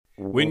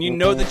When you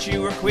know that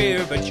you are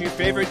queer, but your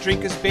favorite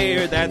drink is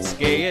beer, that's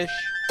gayish.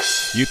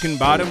 You can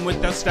bottom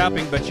without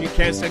stopping, but you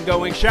can't stand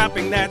going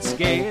shopping, that's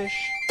gayish.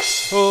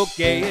 Oh,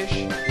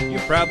 gayish,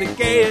 you're probably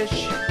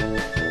gayish.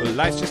 Well,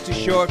 life's just too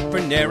short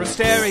for narrow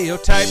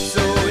stereotypes,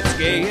 so it's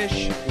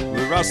gayish.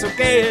 We're also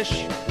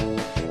gayish.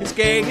 It's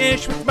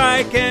Gayish with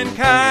Mike and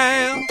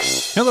Kyle.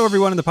 Hello,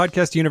 everyone in the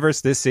podcast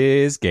universe. This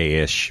is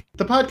Gayish,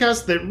 the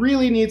podcast that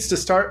really needs to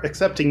start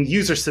accepting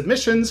user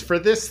submissions for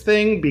this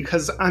thing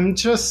because I'm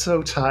just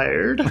so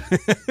tired.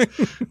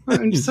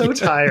 I'm so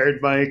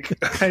tired, Mike.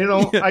 I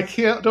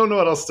don't know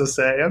what else to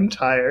say. I'm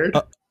tired.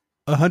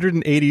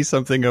 180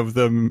 something of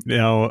them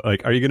now.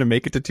 Like, are you going to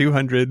make it to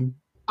 200?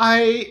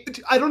 I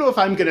don't know if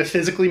I'm going to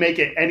physically make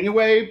it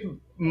anyway,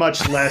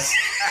 much less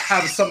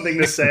have something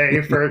to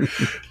say for,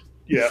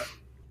 yeah.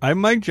 I'm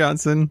Mike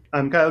Johnson.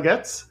 I'm Kyle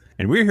Getz.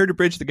 And we're here to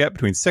bridge the gap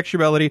between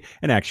sexuality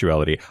and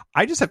actuality.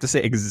 I just have to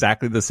say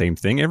exactly the same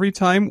thing every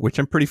time, which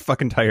I'm pretty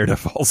fucking tired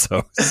of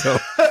also. So,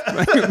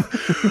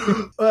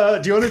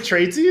 do you want to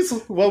trade these?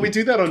 Well, we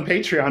do that on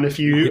Patreon if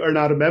you are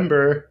not a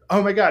member.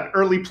 Oh my God,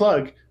 early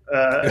plug.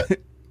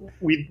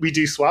 We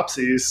do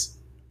swapsies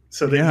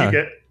so that you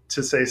get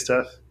to say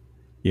stuff.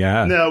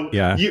 Yeah.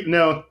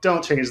 No,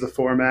 don't change the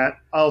format.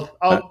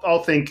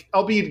 I'll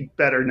be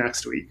better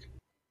next week.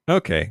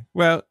 Okay.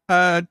 Well,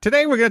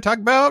 today we're going to talk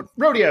about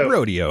rodeo.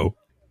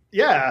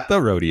 Yeah. The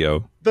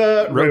rodeo.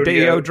 The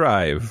Rodeo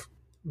Drive.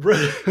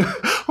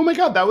 Oh my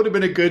God, that would have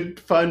been a good,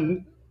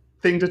 fun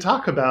thing to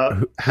talk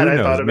about had I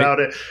thought about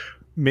it.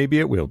 Maybe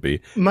it will be.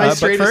 My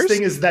straightest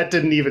thing is that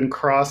didn't even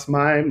cross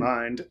my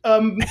mind.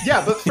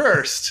 Yeah, but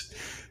first.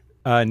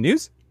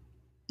 News?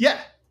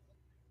 Yeah.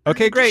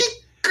 Okay, great.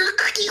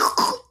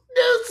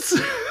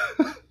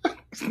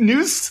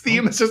 News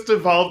theme has just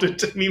evolved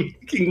into me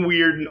making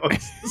weird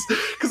noises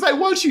because I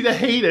want you to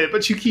hate it,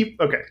 but you keep...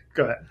 Okay,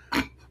 go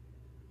ahead.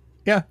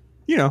 Yeah,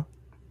 you know.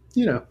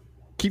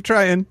 Keep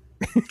trying.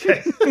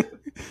 Okay.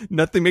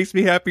 Nothing makes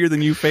me happier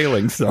than you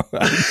failing, so...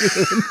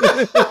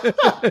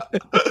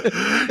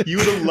 You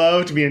would have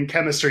loved me in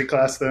chemistry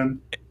class then.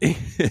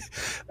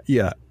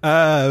 Yeah.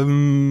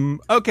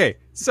 Okay,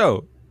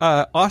 so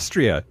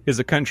Austria is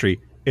a country.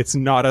 It's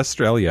not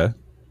Australia.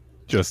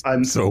 Just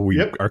so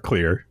we are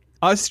clear.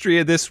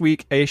 Austria this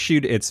week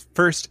issued its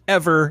first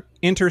ever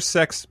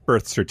intersex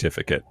birth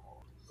certificate.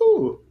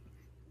 Ooh.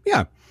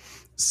 Yeah.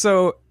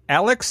 So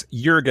Alex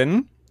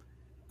Jurgen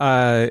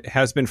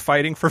has been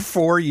fighting for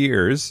 4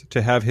 years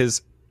to have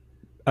his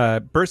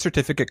birth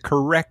certificate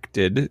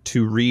corrected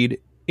to read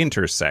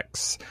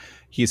intersex.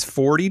 He's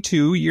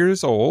 42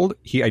 years old.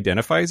 He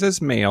identifies as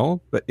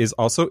male, but is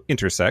also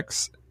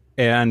intersex.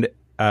 And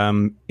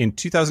in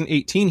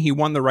 2018, he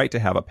won the right to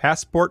have a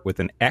passport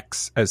with an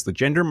X as the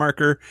gender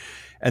marker,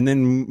 and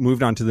then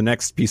moved on to the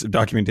next piece of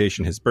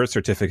documentation, his birth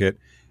certificate.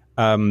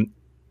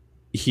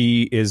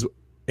 He is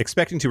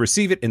expecting to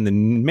receive it in the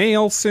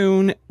mail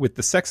soon, with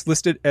the sex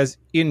listed as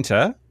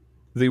Inter,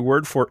 the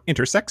word for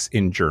intersex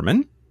in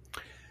German.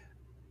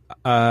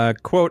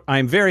 Quote,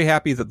 "I'm very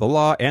happy that the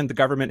law and the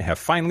government have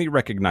finally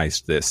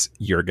recognized this,"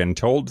 Jurgen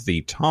told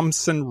the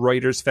Thomson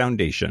Reuters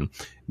Foundation.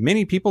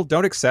 "Many people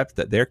don't accept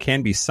that there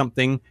can be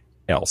something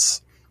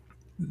else."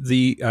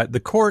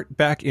 The court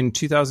back in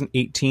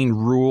 2018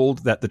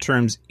 ruled that the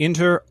terms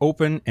inter,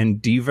 open,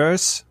 and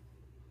diverse,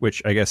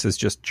 which I guess is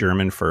just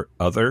German for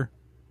other,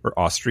 or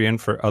Austrian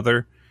for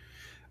other,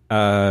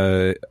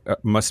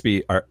 must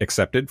be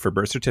accepted for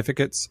birth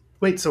certificates.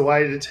 Wait, so why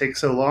did it take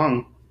so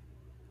long?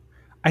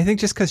 I think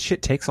just because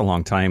shit takes a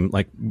long time.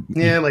 Like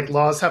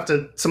laws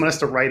someone has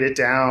to write it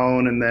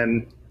down, and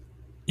then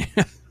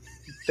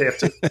they have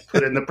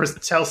to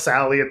tell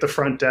Sally at the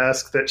front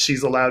desk that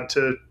she's allowed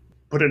to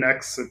put an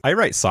X. I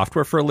write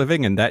software for a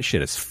living, and that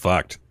shit is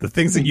fucked. The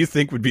things that you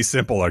think would be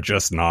simple are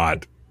just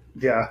not.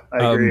 Yeah,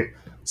 I agree.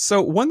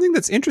 So one thing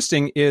that's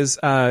interesting is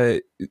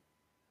at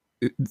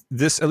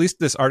least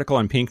this article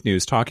on Pink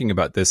News talking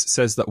about this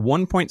says that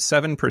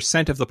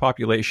 1.7% of the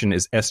population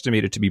is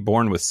estimated to be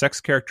born with sex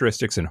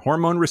characteristics and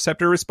hormone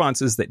receptor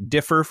responses that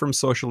differ from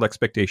social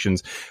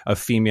expectations of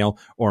female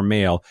or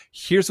male.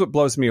 Here's what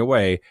blows me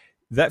away.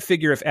 That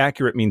figure, if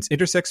accurate, means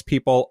intersex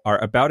people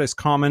are about as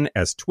common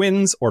as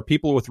twins or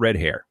people with red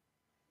hair.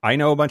 I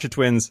know a bunch of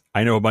twins.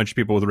 I know a bunch of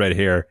people with red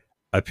hair.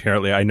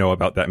 Apparently, I know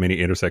about that many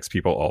intersex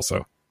people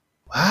also.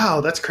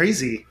 Wow, that's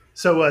crazy.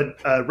 So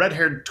a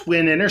red-haired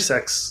twin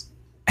intersex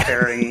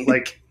pairing,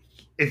 like,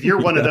 if you're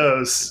one of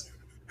those,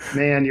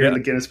 man, you're in the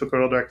Guinness Book of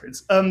World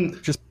Records.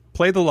 Just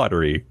play the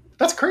lottery.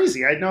 That's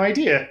crazy. I had no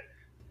idea.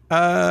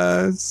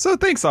 So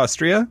thanks,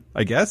 Austria,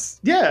 I guess.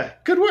 Yeah,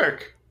 good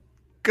work.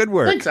 Good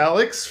work. Thanks,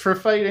 Alex, for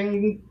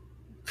fighting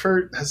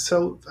for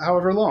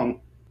however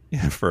long.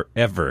 Yeah,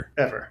 forever.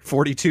 Ever.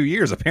 42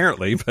 years,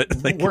 apparently. But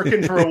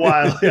working for a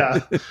while, yeah.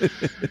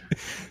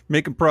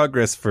 Making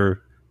progress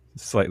for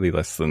slightly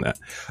less than that.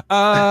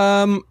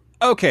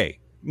 Okay,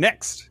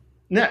 next.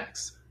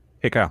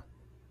 Hey, Kyle.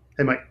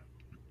 Hey, Mike.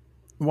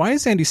 Why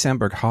is Andy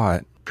Samberg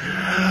hot?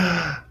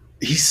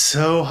 He's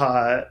so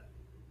hot.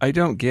 I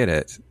don't get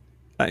it.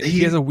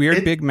 He has a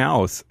weird big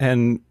mouth,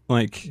 and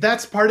like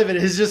that's part of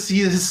it.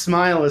 His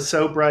smile is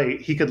so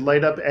bright. He could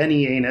light up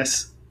any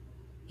anus.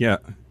 Yeah.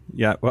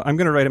 Well, I'm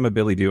going to write him a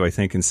Billy Do, I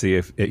think, and see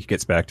if it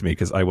gets back to me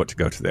because I want to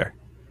go to there.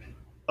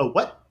 Oh,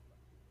 what?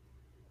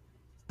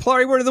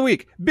 Polari word of the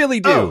week, Billy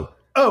Do.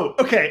 Oh,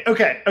 okay.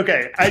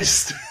 I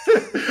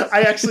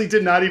actually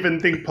did not even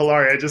think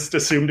Polari. I just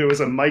assumed it was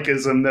a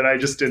Mikeism that I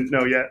just didn't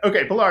know yet.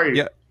 Okay,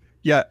 Polari.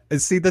 Yeah.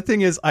 See, the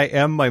thing is, I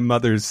am my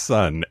mother's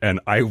son, and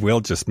I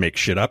will just make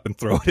shit up and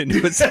throw it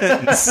into a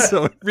sentence.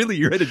 So really,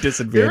 you're at a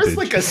disadvantage.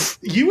 There's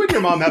you and your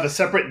mom have a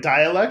separate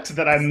dialect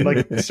that I'm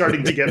like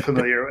starting to get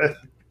familiar with.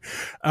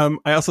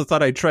 I also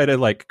thought I'd try to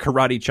like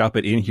karate chop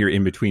it in here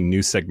in between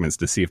news segments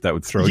to see if that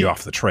would throw you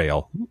off the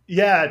trail.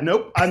 Yeah,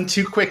 nope. I'm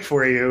too quick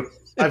for you.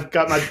 I've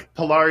got my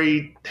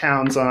Polari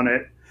hounds on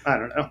it. I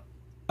don't know.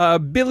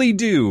 Billy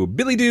Do.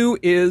 Billy Do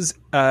is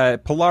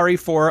Polari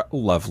for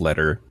love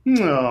letter.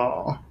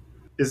 No.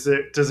 Does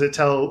it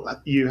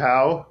tell you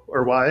how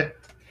or why?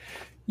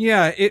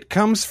 Yeah, it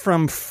comes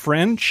from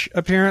French,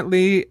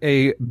 apparently.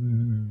 A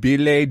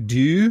billet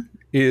doux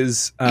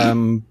is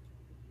a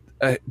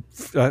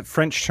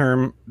French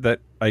term that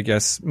I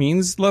guess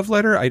means love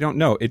letter. I don't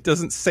know. It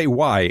doesn't say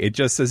why. It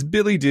just says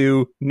billet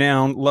doux,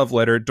 noun, love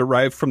letter,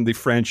 derived from the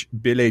French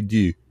billet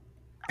doux.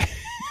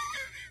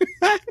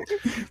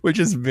 Which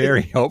is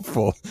very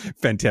helpful.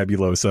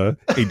 Fantabulosa,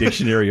 a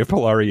dictionary of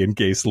Polari and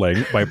gay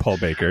slang by Paul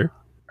Baker.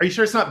 Are you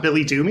sure it's not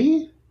Billy Do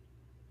Me?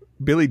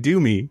 Billy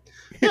Do Me?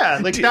 Yeah,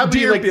 like that would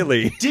be like,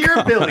 Billy.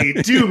 Dear Billy,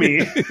 do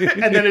me.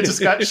 And then it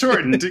just got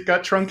shortened. It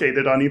got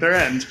truncated on either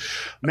end.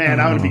 Man,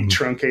 I want to be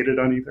truncated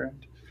on either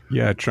end.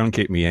 Yeah,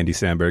 truncate me, Andy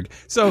Samberg.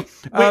 So,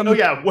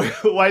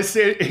 why is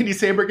Andy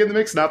Samberg in the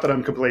mix? Not that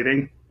I'm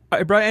complaining.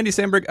 I brought Andy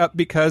Samberg up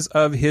because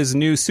of his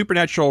new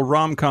supernatural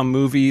rom-com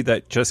movie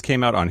that just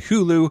came out on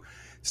Hulu,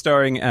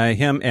 starring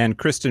him and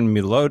Kristen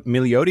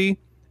Milioti,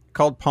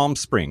 called Palm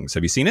Springs.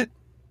 Have you seen it?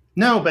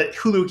 No, but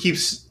Hulu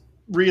keeps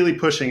really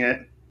pushing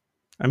it.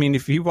 I mean,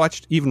 if you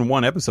watched even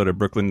one episode of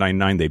Brooklyn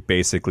Nine-Nine, they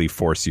basically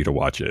force you to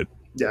watch it.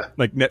 Yeah.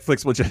 Like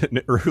Netflix will just,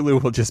 or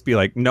Hulu will just be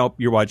like, nope,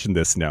 you're watching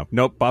this now.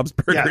 Nope, Bob's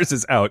Burgers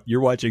is out.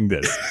 You're watching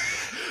this.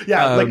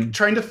 Yeah, like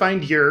trying to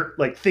find your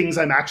like things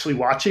I'm actually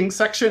watching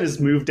section has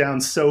moved down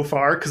so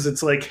far because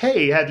it's like,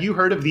 hey, have you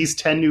heard of these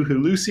 10 new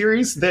Hulu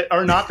series that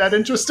are not that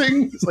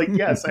interesting? It's like,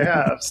 yes, I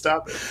have.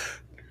 Stop it.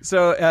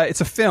 So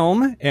it's a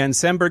film, and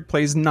Samberg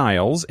plays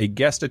Niles, a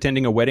guest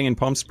attending a wedding in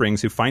Palm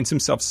Springs who finds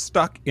himself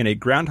stuck in a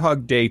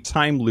Groundhog Day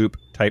time loop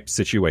type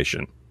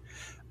situation.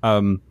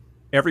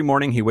 Every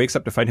morning he wakes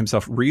up to find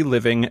himself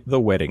reliving the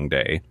wedding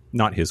day,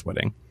 not his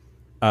wedding.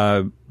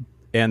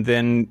 And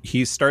then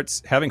he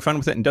starts having fun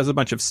with it and does a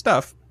bunch of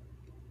stuff.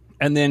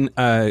 And then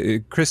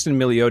Kristen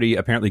Milioti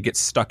apparently gets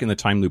stuck in the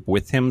time loop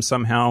with him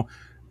somehow.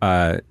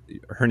 Her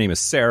name is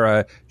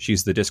Sarah.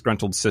 She's the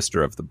disgruntled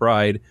sister of the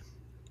bride.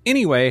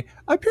 Anyway,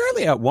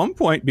 apparently at one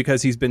point,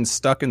 because he's been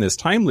stuck in this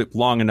time loop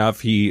long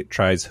enough, he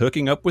tries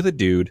hooking up with a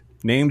dude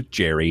named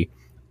Jerry,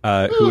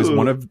 who is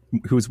one of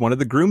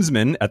the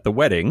groomsmen at the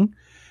wedding.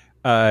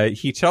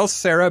 He tells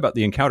Sarah about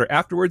the encounter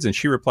afterwards, and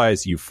she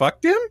replies, "You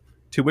fucked him?"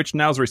 To which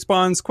Niles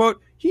responds,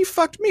 quote, "He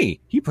fucked me.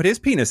 He put his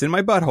penis in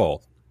my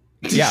butthole."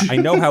 "Yeah, I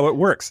know how it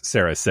works,"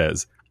 Sarah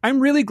says. "I'm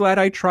really glad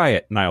I try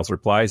it," Niles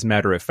replies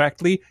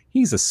matter-of-factly.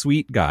 He's a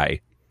sweet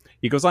guy.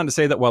 He goes on to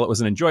say that while it was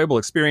an enjoyable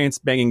experience,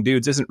 banging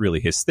dudes isn't really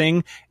his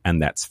thing,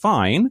 and that's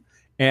fine.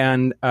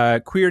 And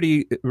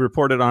Queerty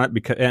reported on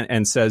it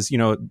and says, you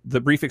know, the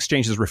brief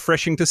exchange is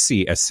refreshing to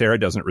see as Sarah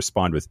doesn't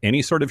respond with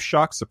any sort of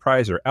shock,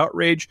 surprise, or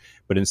outrage,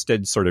 but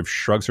instead sort of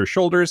shrugs her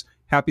shoulders,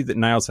 happy that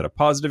Niles had a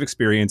positive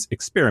experience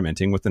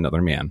experimenting with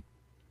another man.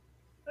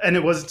 And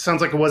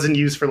sounds like it wasn't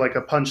used for like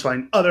a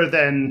punchline other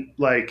than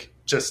like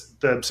just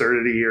the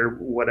absurdity or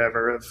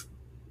whatever of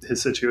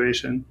his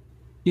situation.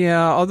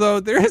 Yeah, although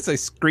there is a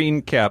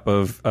screen cap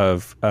of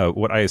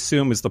what I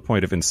assume is the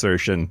point of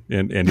insertion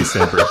in Andy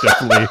Samberg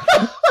definitely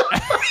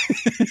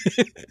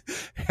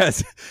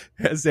has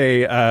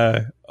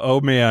a oh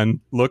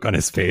man look on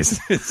his face.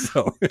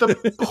 So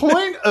the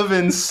point of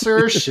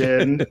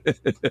insertion.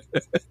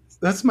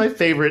 That's my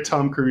favorite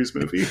Tom Cruise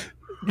movie.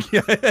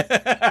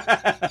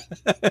 Yeah.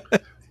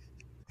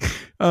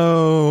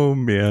 Oh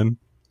man.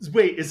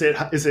 Wait, is it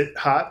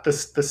hot? The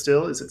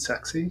still? Is it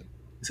sexy?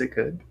 Is it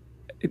good?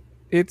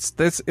 It's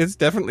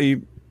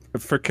definitely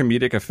for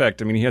comedic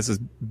effect. I mean, he has this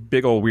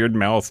big old weird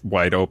mouth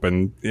wide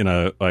open in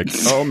a like,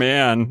 oh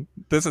man,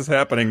 this is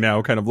happening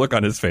now kind of look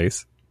on his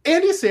face.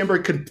 Andy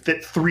Samberg could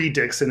fit 3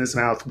 dicks in his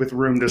mouth with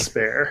room to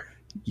spare.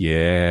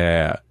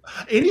 Yeah.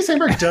 Andy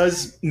Samberg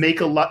does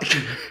make a lot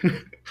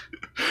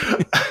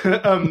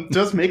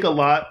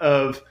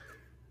of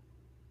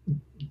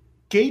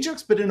gay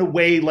jokes, but in a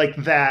way like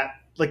that.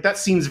 Like that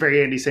seems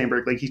very Andy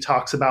Samberg. Like he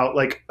talks about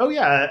like, oh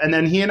yeah, and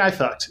then he and I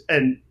fucked,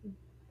 and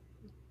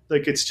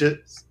like it's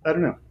just I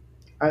don't know.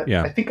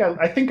 I think I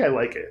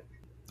like it.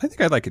 I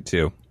think I like it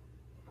too.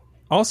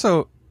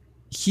 Also,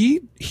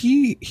 he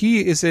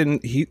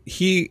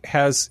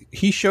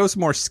shows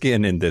more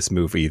skin in this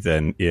movie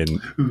than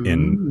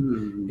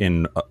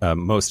in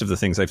most of the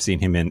things I've seen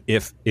him in,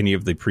 if any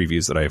of the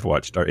previews that I've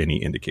watched are any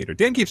indicator.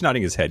 Dan keeps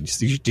nodding his head.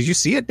 Did you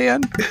see it,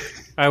 Dan?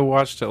 I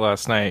watched it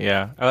last night,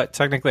 yeah.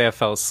 Technically, I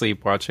fell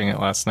asleep watching it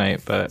last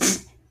night,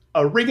 but...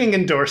 A ringing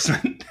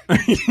endorsement.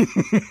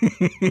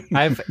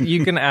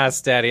 You can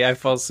ask Daddy. I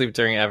fell asleep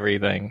during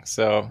everything,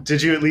 so...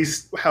 Did you at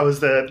least... How was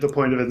the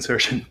point of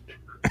insertion?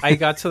 I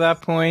got to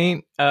that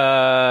point.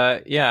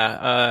 That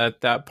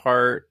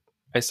part,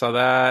 I saw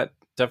that.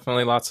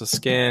 Definitely lots of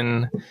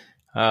skin.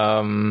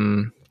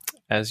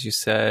 As you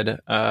said,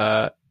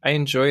 I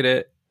enjoyed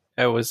it.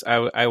 I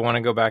want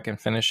to go back and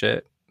finish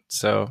it.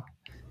 So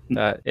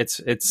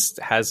it's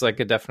has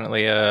like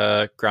definitely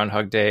a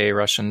Groundhog Day,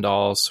 Russian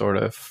Doll sort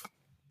of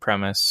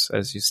premise,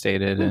 as you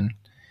stated, and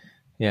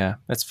yeah,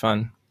 it's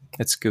fun.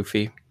 It's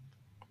goofy.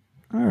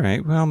 All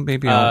right. Well,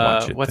 maybe I'll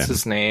watch it. What's then.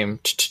 his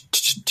name?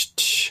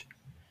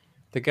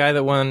 The guy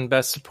that won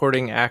Best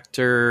Supporting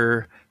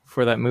Actor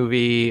for that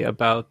movie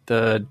about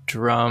the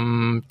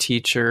drum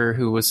teacher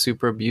who was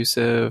super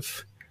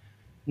abusive.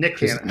 Nick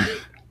Cannon.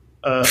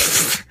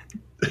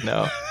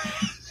 No.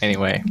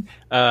 Anyway,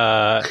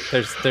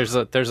 there's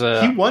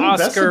a he won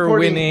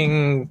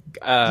Oscar-winning. He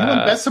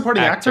won Best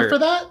Supporting Actor for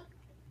that.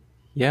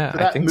 Yeah, for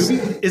that I think movie.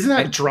 so. Isn't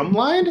that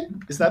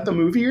Drumline? Is that the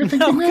movie you're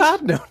thinking? No, of?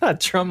 God, no,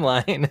 not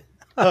Drumline.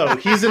 Oh,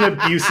 he's an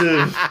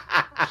abusive.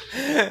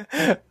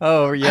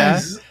 Oh yeah.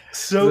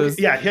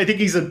 I think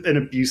he's an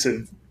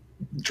abusive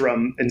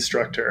drum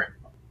instructor.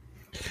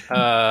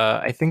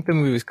 I think the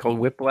movie is called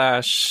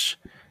Whiplash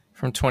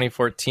from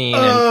 2014.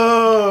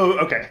 Oh,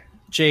 okay.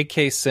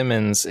 J.K.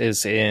 Simmons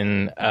is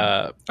in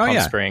Palm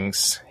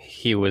Springs.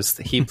 He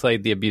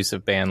played the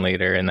abusive band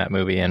leader in that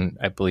movie, and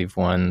I believe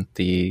won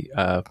the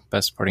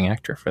Best Supporting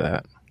Actor for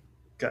that.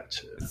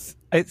 Gotcha.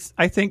 I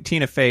think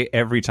Tina Fey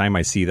every time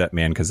I see that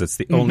man, because it's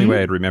the only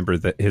way I'd remember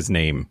that his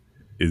name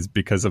is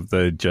because of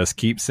the "Just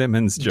Keep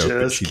Simmons" joke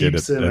that she did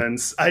at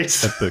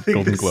the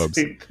Golden Globes.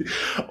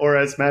 Or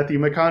as Matthew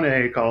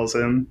McConaughey calls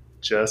him,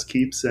 "Just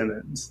Keep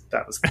Simmons."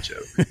 That was the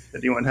joke. If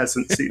anyone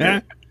hasn't seen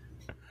it.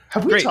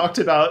 Have we talked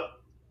about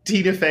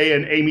Tina Fey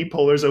and Amy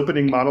Poehler's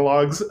opening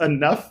monologues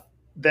enough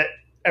that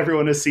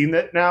everyone has seen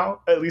it now?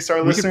 At least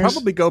our listeners. We can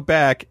probably go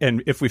back,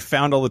 and if we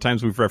found all the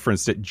times we've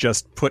referenced it,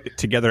 just put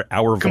together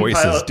our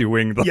voices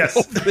doing the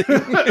whole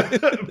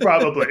thing.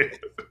 Probably.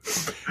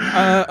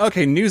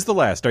 Okay, news the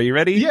last. Are you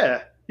ready?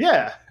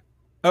 Yeah.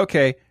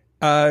 Okay.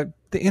 The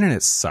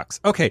internet sucks.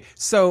 Okay,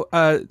 so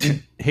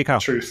hey Kyle.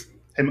 Truth.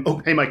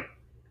 Hey Mike.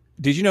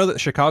 Did you know that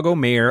Chicago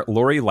Mayor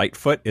Lori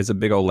Lightfoot is a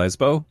big ol'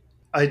 lesbo?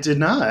 I did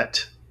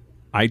not.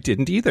 I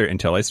didn't either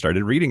until I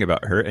started reading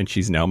about her, and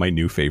she's now my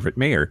new favorite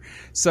mayor.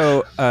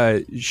 So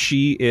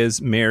she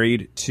is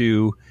married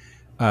to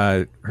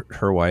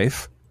her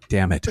wife.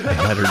 Damn it, I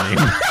had her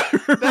name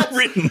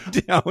written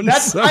down.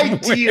 That's somewhere.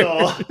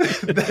 ideal.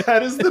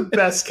 That is the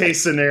best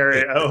case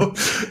scenario.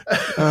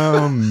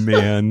 Oh,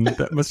 man.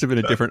 That must have been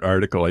a different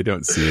article. I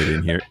don't see it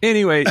in here.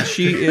 Anyway,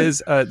 she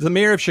is the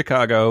mayor of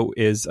Chicago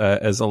is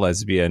as a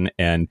lesbian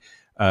and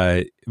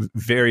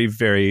very,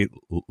 very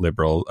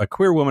liberal, a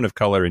queer woman of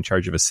color in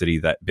charge of a city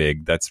that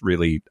big. That's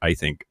really, I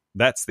think,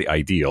 that's the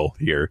ideal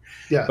here.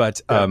 Yeah.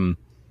 But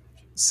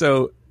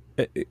so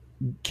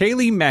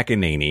Kayleigh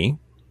McEnany,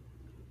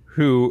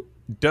 who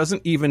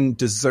doesn't even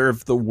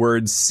deserve the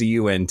word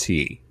CUNT.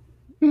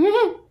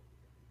 Mm-hmm.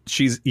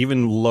 She's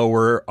even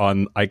lower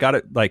on. I got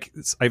it. Like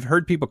I've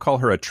heard people call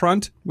her a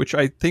trunt, which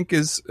I think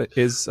is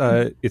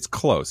it's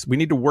close. We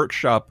need to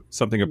workshop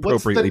something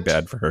appropriately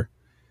bad for her.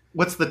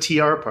 What's the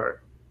TR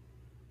part?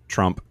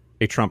 Trump.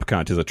 A Trump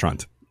cunt is a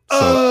trunt.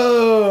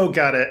 So,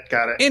 got it.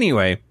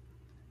 Anyway,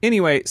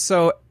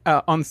 so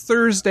on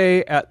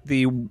Thursday at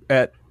a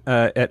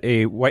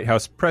White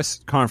House press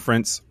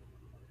conference,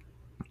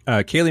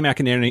 Kayleigh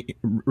McEnany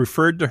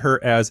referred to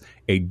her as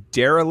a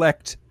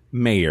derelict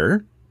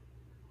mayor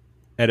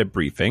at a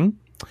briefing.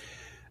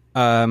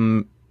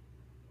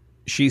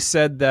 She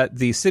said that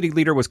the city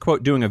leader was,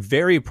 quote, doing a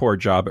very poor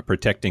job at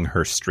protecting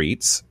her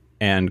streets,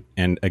 and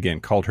again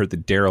called her the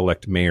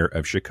derelict mayor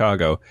of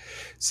Chicago.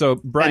 So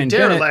Brian and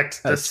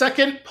derelict, Bennett, the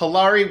second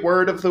Polari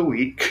word of the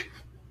week.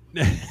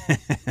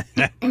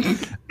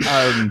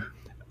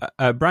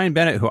 Brian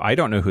Bennett, who I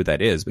don't know who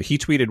that is, but he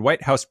tweeted,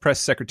 White House Press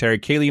Secretary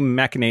Kayleigh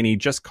McEnany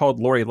just called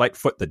Lori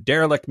Lightfoot the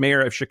derelict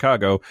mayor of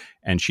Chicago,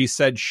 and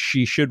said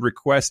she should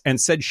request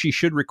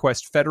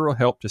federal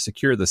help to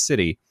secure the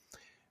city.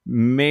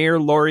 Mayor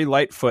Lori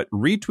Lightfoot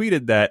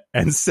retweeted that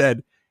and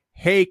said,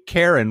 "Hey,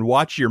 Karen,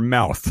 watch your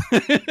mouth."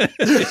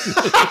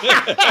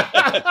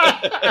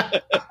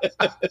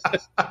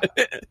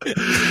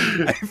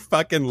 I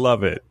fucking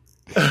love it.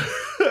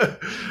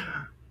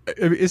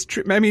 It's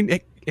true. I mean, Kayleigh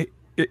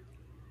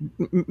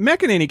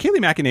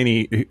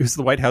McEnany, who's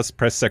the White House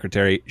press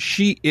secretary,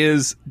 she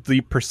is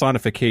the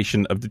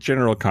personification of the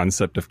general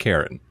concept of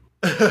Karen.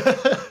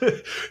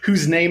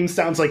 Whose name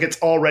sounds like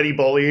it's already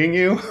bullying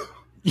you.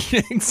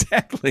 Yeah,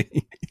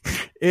 exactly.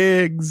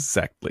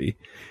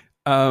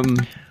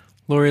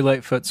 Lori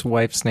Lightfoot's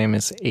wife's name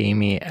is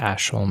Amy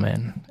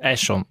Eshelman.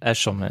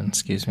 Eshelman,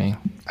 excuse me.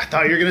 I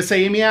thought you were going to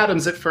say Amy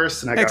Adams at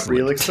first, and I got Excellent.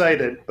 real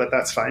excited, but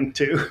that's fine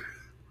too.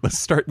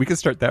 We can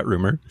start that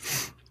rumor.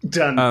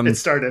 Done. It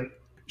started.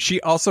 She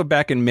also,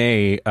 back in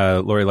May,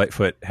 Lori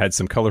Lightfoot had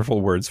some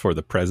colorful words for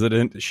the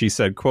president. She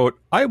said, quote,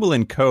 "I will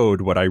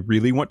encode what I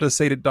really want to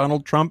say to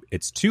Donald Trump.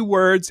 It's 2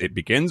 words. It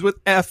begins with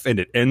F and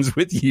it ends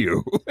with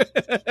U."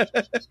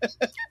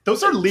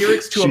 Those are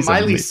lyrics to She's a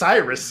Miley amazing.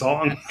 Cyrus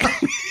song.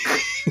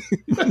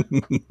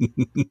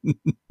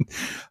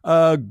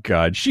 Oh,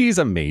 God. She's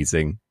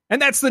amazing.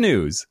 And that's the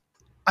news.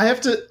 I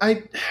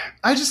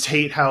just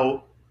hate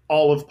how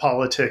all of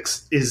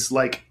politics is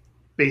like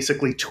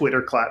basically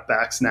Twitter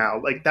clapbacks now.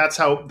 Like that's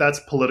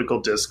political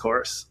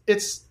discourse.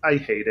 I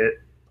hate it.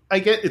 I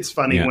get it's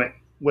funny Yeah.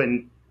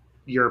 when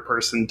your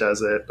person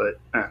does it, but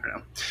I don't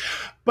know.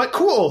 But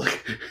cool.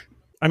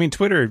 I mean,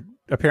 Twitter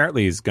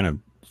apparently is going to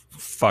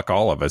fuck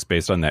all of us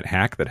based on that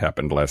hack that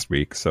happened last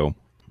week. So,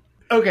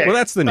 Okay. well,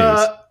 that's the news.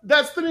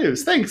 That's the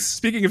news. Thanks.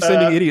 Speaking of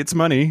sending idiots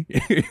money.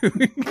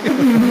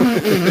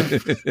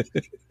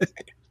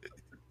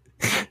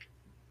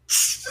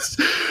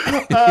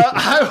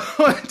 I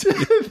want to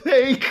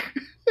thank.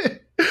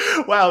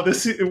 Wow,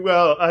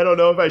 well, I don't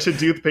know if I should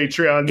do the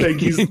Patreon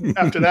thank yous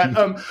after that.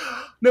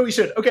 No, we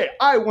should. Okay,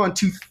 I want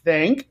to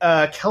thank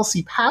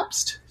Kelsey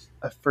Pabst,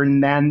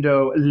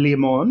 Fernando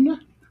Limon,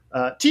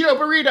 Tito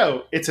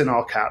Burrito. It's in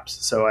all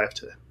caps, so I have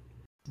to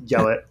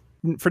yell it.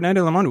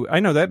 Fernando Lamont, I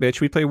know that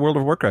bitch. We play World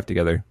of Warcraft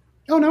together.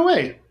 Oh, no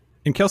way.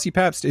 And Kelsey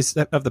Pabst is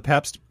of the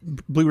Pabst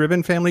Blue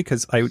Ribbon family,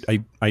 because I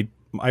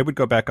would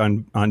go back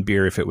on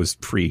beer if it was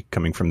free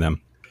coming from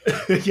them.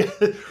 Yeah.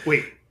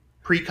 Wait,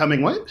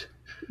 pre-coming what?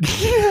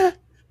 Yeah.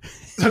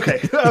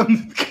 Okay.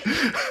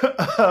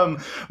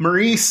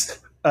 Maurice,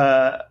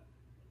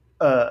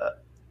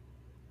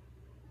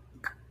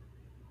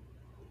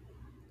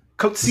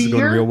 This is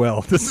going real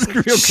well. This is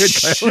real good,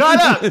 Kyle. Shut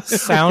up!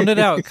 Sound it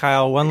out,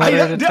 Kyle, one letter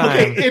at a time.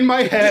 Okay, in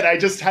my head, I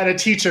just had a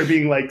teacher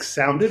being like,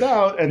 sound it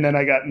out, and then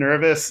I got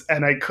nervous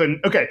and I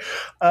couldn't. Okay.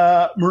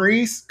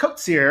 Maurice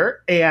Coetsier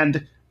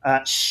and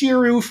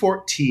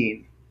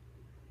Shiru14,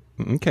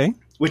 Okay.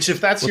 which if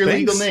that's Well, your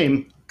thanks. legal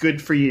name,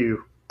 good for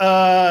you.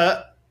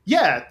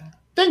 Yeah,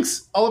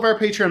 thanks, all of our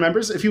Patreon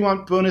members. If you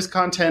want bonus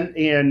content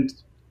and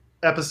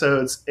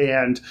episodes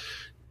and,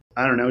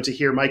 I don't know, to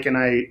hear Mike and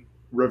I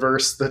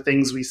reverse the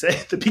things we say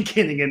at the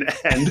beginning and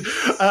end,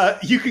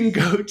 you can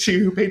go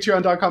to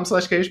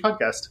patreon.com/KH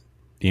podcast.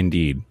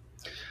 Indeed.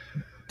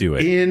 Do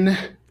it.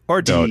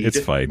 Or don't. Indeed. It's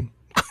fine.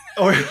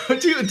 Or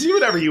do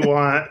whatever you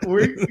want.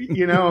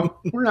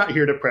 We're not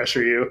here to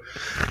pressure you.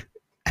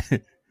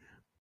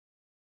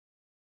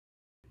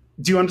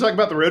 Do you want to talk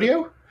about the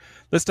rodeo?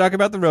 Let's talk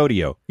about the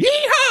rodeo.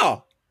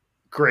 Yeehaw!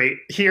 Great.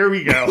 Here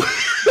we go.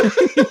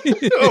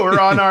 We're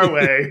on our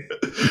way.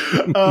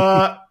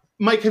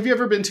 Mike, have you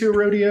ever been to a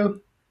rodeo?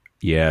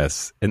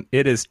 Yes. And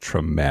it is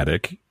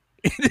traumatic.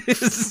 It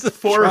is a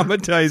For-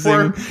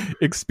 traumatizing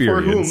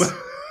experience. For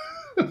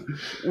whom?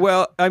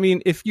 Well, I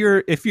mean, if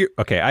you're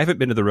okay, I haven't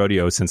been to the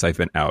rodeo since I've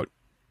been out.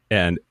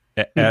 And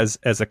as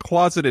a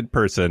closeted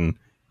person,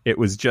 it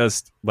was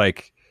just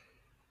like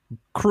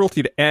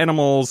cruelty to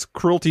animals,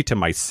 cruelty to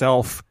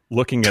myself,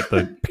 looking at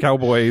the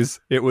cowboys.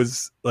 It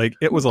was a lot to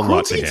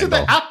Cruelty to handle.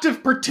 the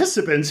active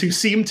participants who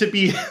seem to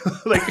be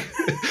like,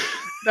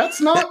 that's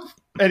not.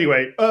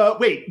 Anyway,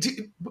 wait,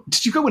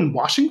 did you go in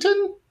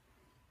Washington?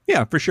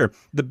 Yeah, for sure.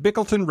 The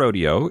Bickleton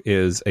Rodeo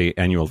is a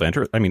annual event.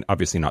 I mean,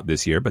 obviously not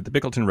this year, but the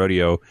Bickleton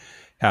Rodeo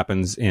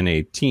happens in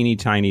a teeny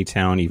tiny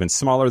town, even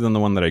smaller than the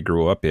one that I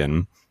grew up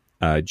in,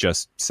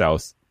 just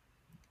south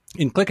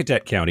in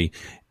Klickitat County.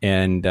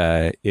 And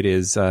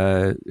it's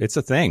a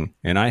thing.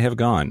 And I have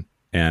gone.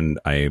 And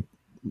I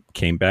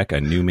came back a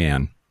new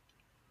man.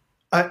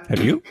 Have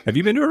you? Have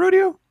you been to a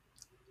rodeo?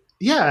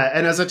 Yeah,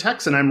 and as a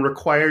Texan, I'm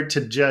required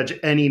to judge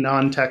any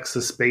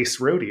non-Texas-based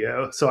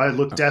rodeo. So I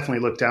definitely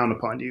look down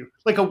upon you.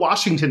 Like a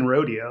Washington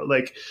rodeo.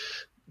 Like,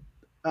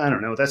 I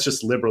don't know. That's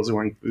just liberals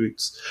wearing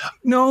boots.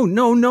 No.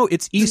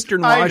 It's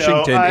Eastern I know,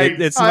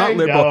 Washington. It's not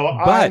liberal.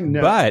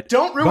 But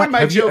don't ruin my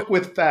have you- joke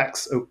with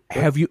facts. Oh,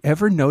 Have you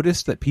ever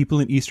noticed that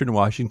people in Eastern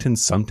Washington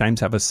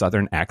sometimes have a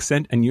Southern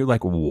accent? And you're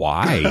like,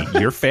 why?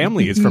 Your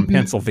family is from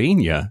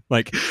Pennsylvania.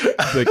 Like,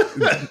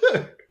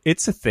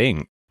 it's a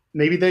thing.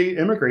 maybe they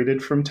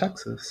immigrated from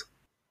Texas.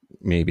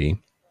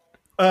 Maybe.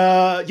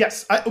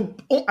 Yes,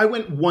 I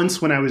went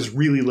once when I was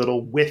really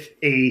little with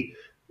a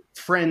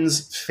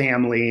friend's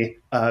family,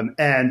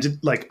 and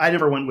like I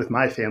never went with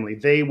my family.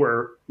 They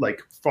were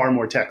like far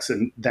more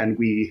Texan than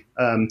we,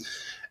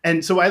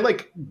 and so I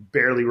like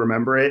barely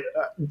remember it.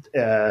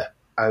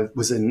 I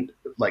was in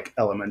like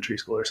elementary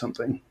school or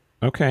something.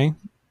 Okay.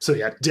 So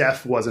yeah,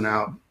 Def wasn't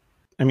out.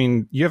 I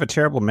mean, you have a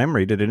terrible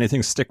memory. Did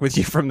anything stick with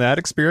you from that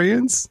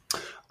experience?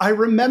 I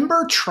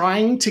remember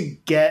trying to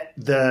get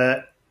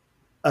the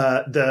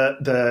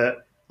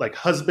like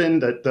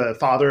husband, the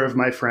father of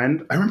my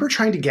friend. I remember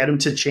trying to get him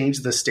to change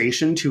the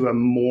station to a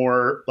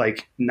more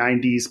like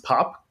 90s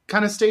pop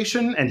kind of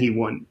station, and he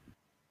wouldn't.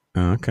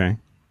 Okay.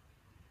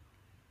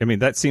 I mean,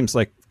 that seems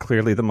like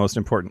clearly the most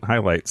important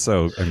highlight.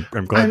 So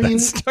I'm glad that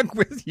stuck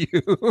with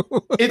you.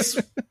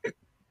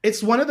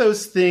 It's one of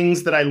those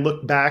things that I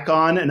look back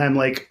on and I'm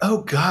like,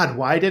 oh God,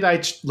 why did I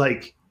hate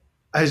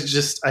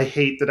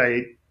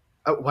that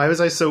why was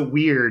I so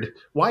weird?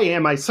 Why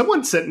am I?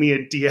 Someone sent me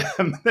a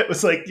DM that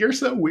was like, you're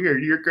so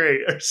weird. You're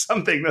great. Or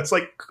something that's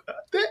like,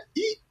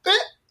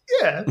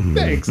 yeah,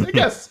 thanks. I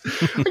guess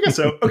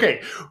so.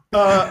 Okay.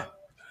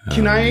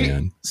 Can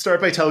I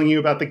start by telling you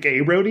about the gay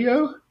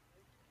rodeo?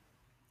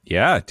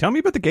 Yeah. Tell me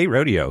about the gay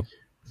rodeo.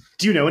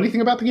 Do you know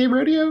anything about the gay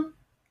rodeo?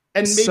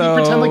 And maybe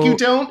pretend like you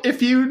don't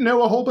if you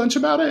know a whole bunch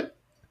about it.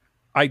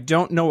 I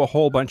don't know a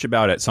whole bunch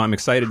about it, so I'm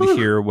excited to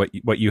hear what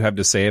you have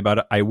to say about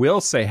it. I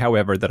will say,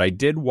 however, that I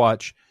did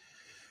watch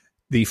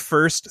the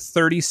first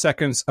 30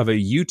 seconds of a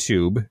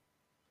YouTube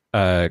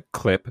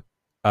clip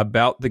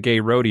about the gay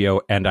rodeo,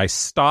 and I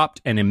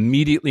stopped and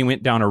immediately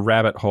went down a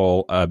rabbit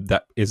hole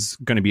that is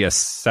going to be a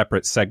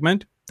separate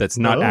segment that's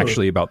not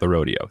actually about the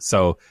rodeo.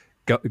 So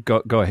go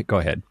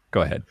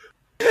ahead.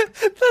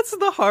 That's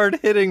the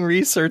hard-hitting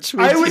research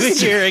we do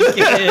here again.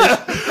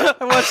 I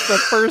watched the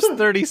first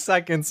 30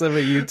 seconds of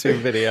a YouTube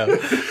video.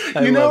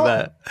 I love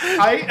that.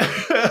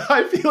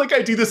 I feel like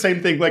I do the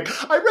same thing. Like,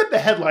 I read the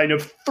headline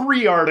of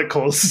 3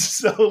 articles,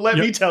 so let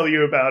me tell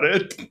you about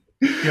it.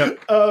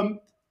 Yep.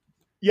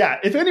 Yeah,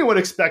 if anyone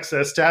expects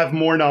us to have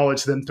more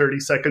knowledge than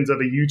 30 seconds of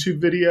a YouTube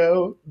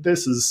video,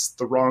 this is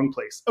the wrong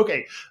place.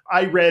 Okay,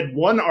 I read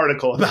one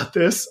article about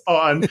this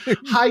on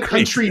High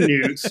Country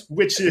News,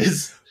 which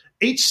is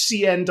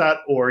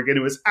hcn.org, and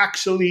it was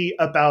actually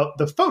about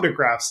the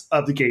photographs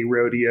of the gay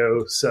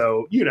rodeo.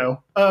 So,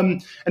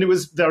 and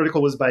the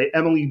article was by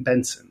Emily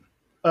Benson.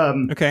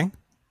 Okay.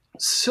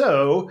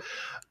 So,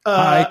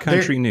 High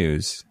Country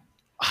News.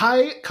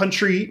 High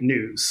Country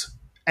News.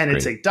 And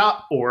it's a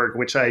 .org,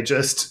 which I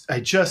just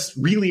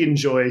really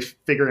enjoy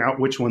figuring out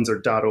which ones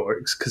are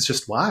 .orgs, because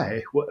just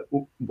why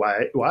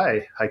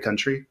High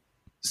Country?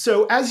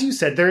 So as you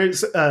said, there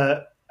is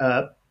a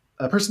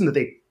person that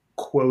they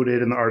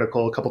quoted in the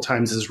article a couple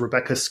times is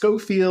Rebecca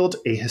Schofield,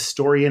 a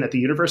historian at the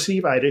University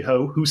of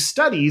Idaho who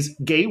studies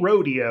gay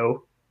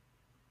rodeo,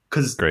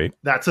 because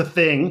that's a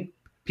thing.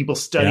 People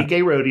study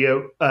gay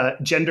rodeo,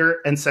 gender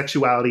and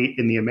sexuality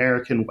in the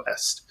American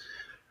West.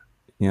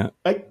 Yeah.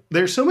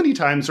 There's so many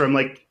times where I'm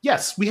like,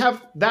 yes, we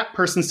have that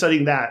person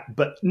studying that,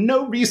 but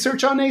no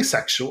research on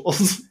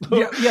asexuals.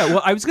 yeah.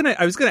 Well, I was gonna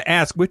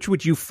ask, which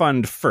would you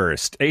fund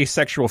first,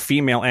 asexual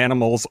female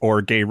animals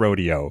or gay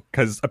rodeo?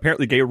 Because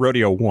apparently gay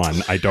rodeo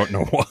won. I don't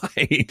know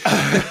why.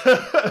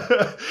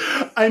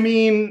 I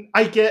mean,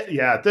 I get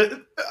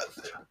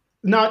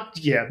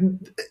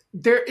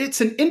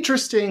it's an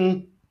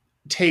interesting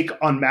take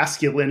on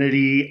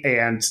masculinity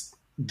and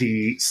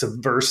the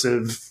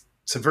subverting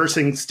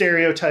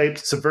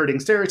stereotypes,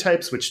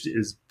 which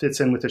fits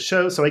in with the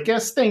show. So I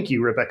guess, thank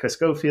you, Rebecca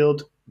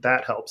Schofield.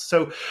 That helps.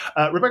 So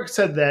Rebecca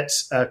said that,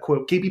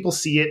 quote, gay people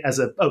see it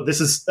as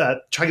this is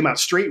talking about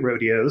straight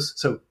rodeos.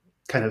 So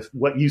kind of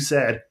what you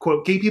said,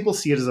 quote, gay people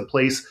see it as a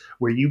place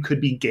where you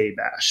could be gay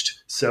bashed.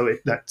 So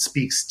that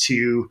speaks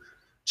to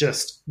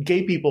just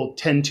gay people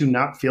tend to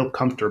not feel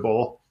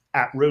comfortable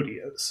at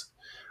rodeos.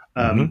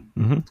 And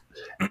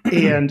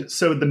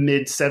so the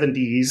mid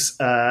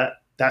 70s,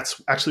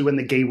 that's actually when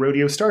the gay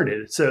rodeo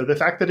started. So the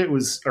fact that it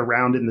was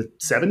around in the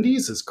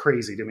 70s is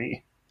crazy to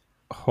me.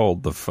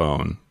 Hold the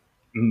phone.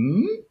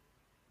 Mm-hmm.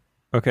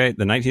 Okay,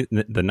 the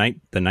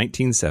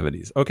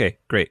 1970s. Okay,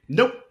 great.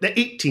 Nope, the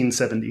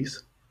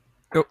 1870s.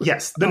 Oh,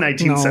 yes, the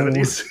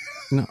 1970s.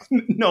 No.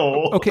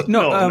 No. Okay,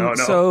 no.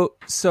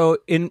 So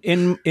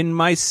in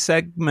my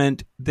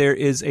segment there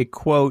is a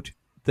quote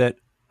that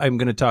I'm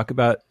going to talk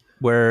about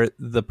where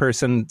the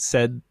person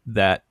said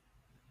that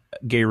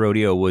gay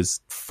rodeo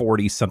was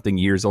 40-something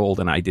years old,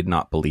 and I did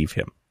not believe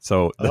him.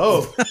 So,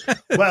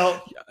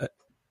 well,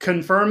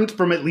 confirmed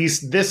from at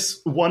least this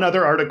one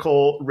other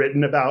article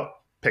written about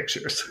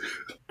pictures.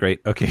 Great.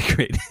 Okay,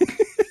 great.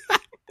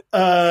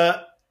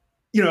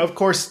 Of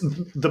course,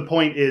 the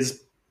point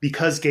is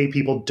because gay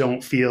people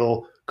don't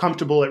feel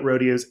comfortable at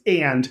rodeos,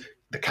 and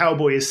the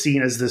cowboy is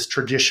seen as this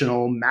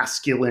traditional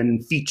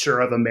masculine feature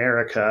of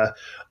America.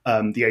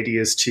 The idea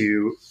is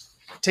to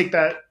take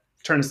that,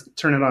 turn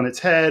it on its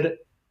head.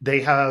 They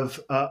have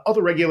all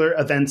the regular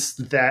events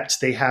that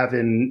they have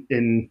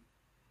in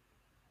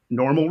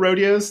normal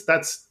rodeos.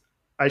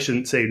 I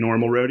shouldn't say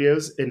normal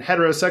rodeos. In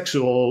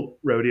heterosexual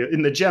rodeo,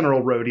 in the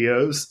general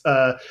rodeos,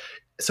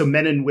 so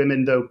men and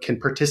women, though, can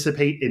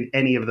participate in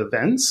any of the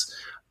events.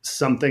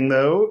 Something,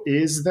 though,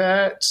 is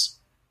that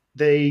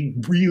they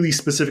really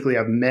specifically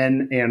have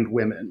men and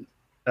women.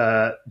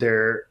 They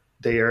are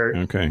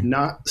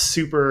not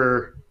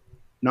super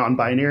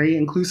non-binary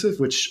inclusive,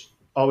 which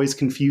always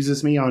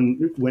confuses me on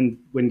when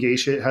gay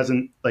shit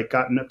hasn't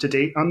gotten up to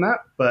date on that.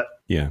 But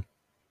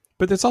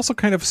it's also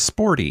kind of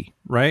sporty,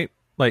 right?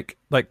 Like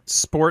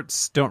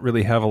sports don't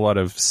really have a lot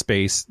of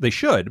space. They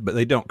should, but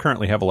they don't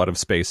currently have a lot of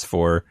space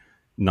for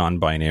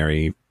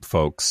non-binary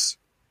folks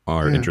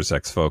or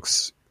intersex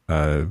folks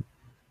or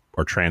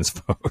trans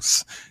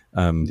folks.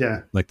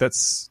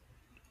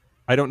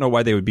 I don't know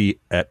why they would be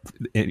at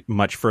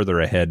much further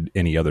ahead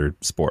any other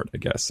sport, I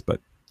guess.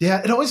 But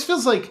yeah, it always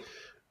feels like,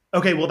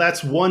 okay, well,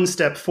 that's one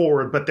step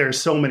forward, but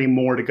there's so many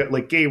more to go.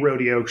 Like gay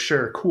rodeo,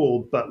 sure,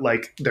 cool, but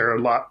like there are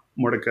a lot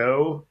more to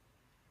go.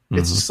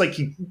 It's just like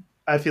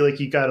I feel like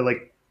you got to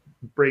like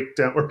break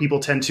down, or people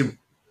tend to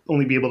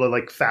only be able to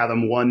like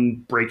fathom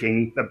one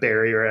breaking a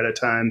barrier at a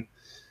time.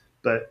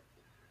 But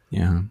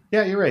yeah,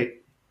 you're right.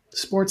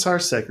 Sports are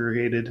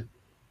segregated,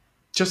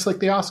 just like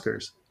the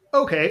Oscars.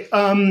 Okay.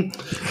 I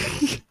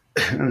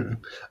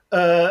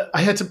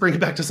had to bring it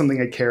back to something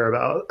I care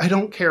about. I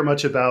don't care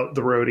much about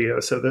the rodeo,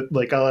 so that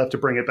like I'll have to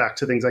bring it back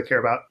to things I care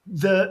about.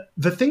 The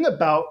thing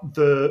about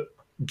the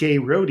gay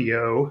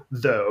rodeo,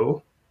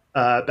 though,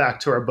 back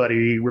to our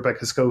buddy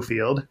Rebecca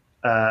Schofield,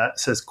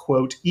 says,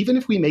 quote, even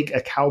if we make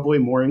a cowboy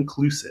more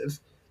inclusive,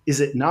 is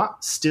it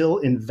not still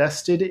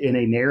invested in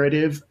a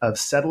narrative of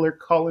settler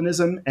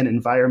colonism and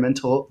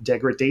environmental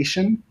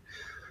degradation?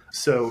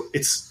 So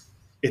it's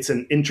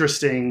an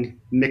interesting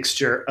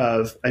mixture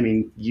of, I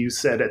mean, you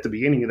said at the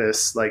beginning of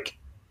this, like,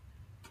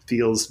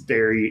 feels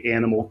very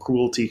animal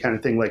cruelty kind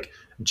of thing. Like,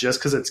 just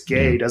because it's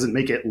gay doesn't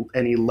make it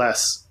any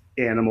less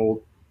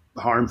animal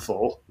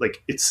harmful.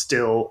 Like, it's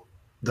still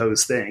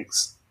those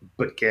things,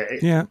 but gay.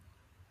 Yeah.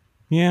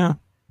 Yeah.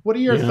 What are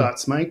your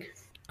thoughts, Mike?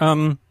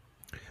 What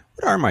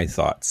are my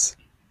thoughts?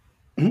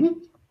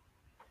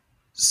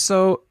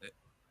 So,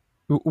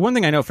 one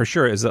thing I know for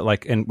sure is that,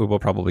 like, and we will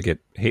probably get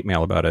hate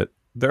mail about it,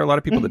 there are a lot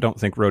of people that don't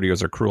think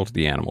rodeos are cruel to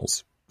the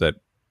animals, that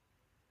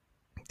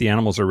the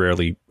animals are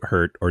rarely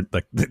hurt, or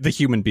like the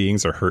human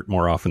beings are hurt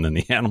more often than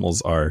the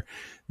animals are,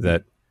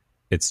 that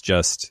it's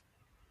just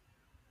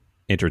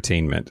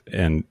entertainment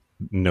and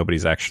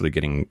nobody's actually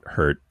getting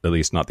hurt, at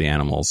least not the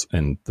animals,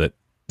 and that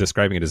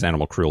describing it as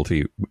animal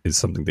cruelty is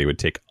something they would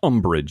take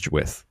umbrage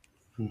with.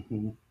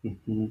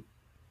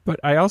 But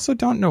I also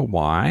don't know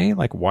why.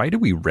 Like, why do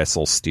we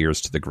wrestle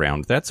steers to the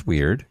ground? That's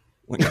weird.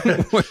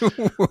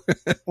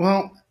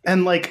 Well,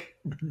 and like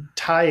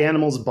tie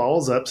animals'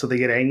 balls up so they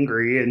get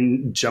angry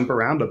and jump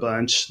around a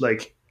bunch.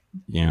 Like,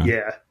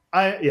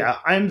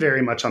 I'm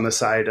very much on the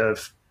side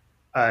of,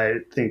 I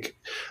think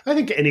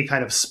any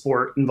kind of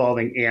sport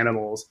involving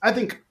animals, I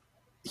think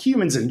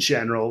humans in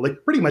general,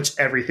 like pretty much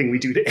everything we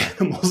do to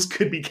animals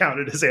could be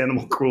counted as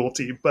animal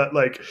cruelty. But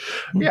like,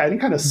 any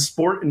kind of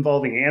sport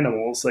involving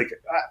animals, like,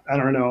 I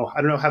don't know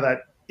how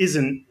that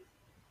isn't.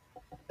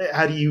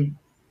 How do you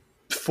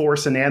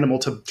force an animal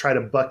to try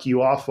to buck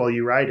you off while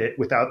you ride it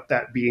without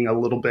that being a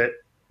little bit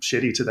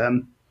shitty to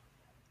them?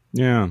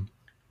 Yeah.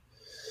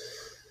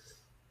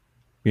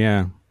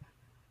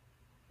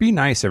 Be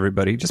nice,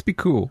 everybody. Just be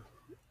cool.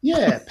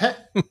 Yeah,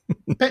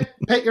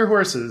 pet your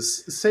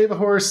horses. Save a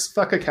horse,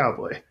 fuck a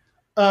cowboy.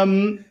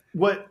 To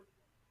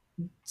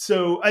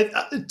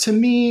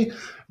me,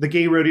 the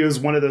gay rodeo is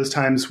one of those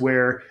times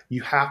where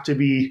you have to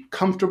be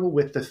comfortable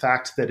with the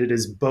fact that it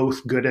is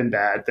both good and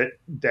bad,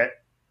 that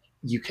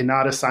you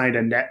cannot assign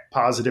a net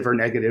positive or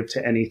negative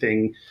to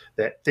anything,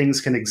 that things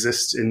can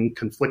exist in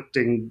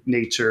conflicting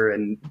nature,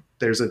 and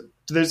there's a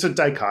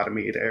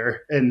dichotomy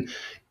there. And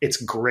it's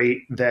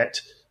great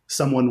that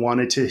someone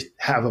wanted to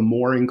have a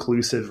more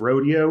inclusive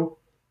rodeo.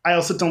 I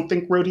also don't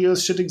think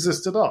rodeos should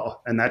exist at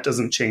all, and that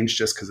doesn't change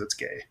just because it's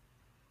gay.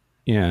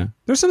 Yeah.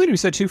 There's something to be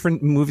said, too, for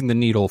moving the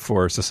needle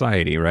for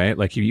society, right?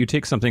 Like, you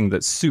take something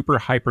that's super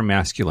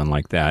hyper-masculine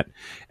like that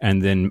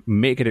and then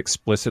make it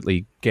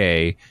explicitly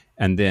gay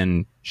and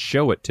then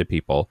show it to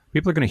people.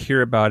 People are going to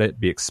hear about it,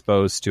 be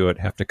exposed to it,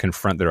 have to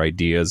confront their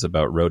ideas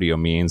about rodeo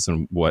means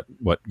and what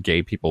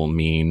gay people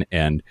mean.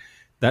 And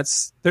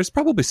there's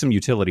probably some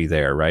utility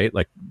there, right?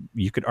 Like,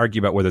 you could argue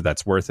about whether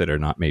that's worth it or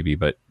not, maybe,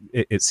 but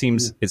it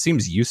seems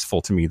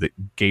useful to me that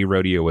gay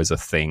rodeo is a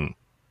thing.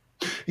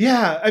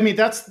 Yeah, I mean,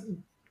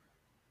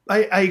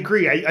 I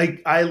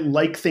agree. I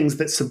like things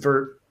that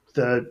subvert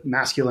the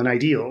masculine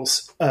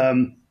ideals,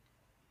 but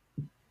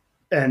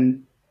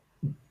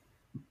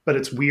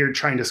it's weird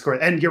trying to score.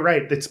 And you're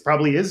right; it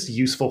probably is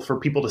useful for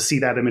people to see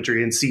that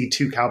imagery and see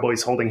two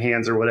cowboys holding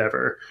hands or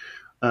whatever.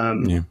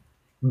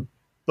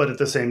 But at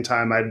the same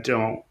time, I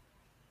don't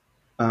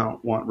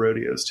want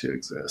rodeos to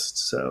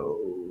exist.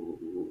 So,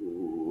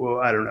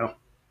 I don't know.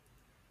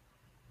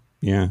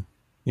 Yeah.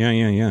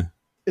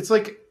 It's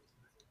like,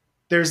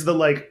 there's the,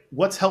 like,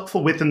 what's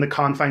helpful within the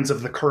confines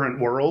of the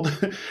current world.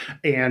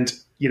 And,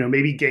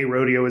 maybe gay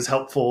rodeo is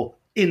helpful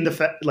in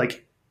the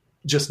like,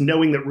 just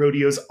knowing that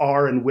rodeos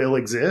are and will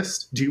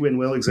exist.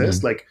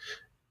 Like,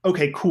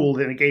 okay, cool.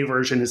 Then a gay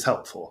version is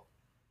helpful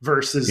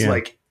versus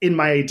like, in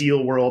my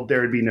ideal world,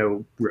 there would be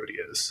no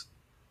rodeos.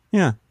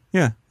 Yeah.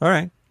 All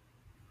right.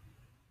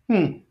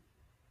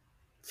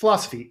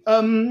 Philosophy.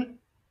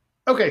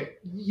 Okay.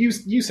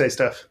 You say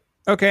stuff.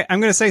 Okay. I'm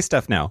going to say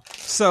stuff now.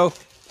 So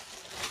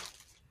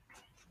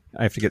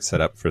I have to get set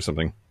up for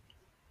something.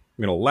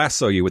 I'm going to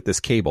lasso you with this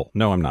cable.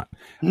 No, I'm not.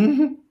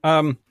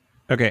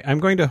 Okay. I'm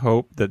going to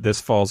hope that this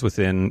falls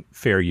within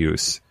fair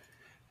use,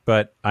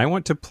 but I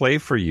want to play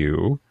for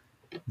you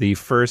the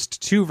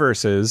first two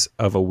verses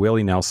of a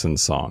Willie Nelson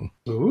song.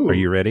 Ooh. Are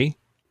you ready?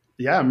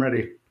 Yeah, I'm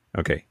ready.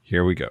 Okay,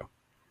 here we go.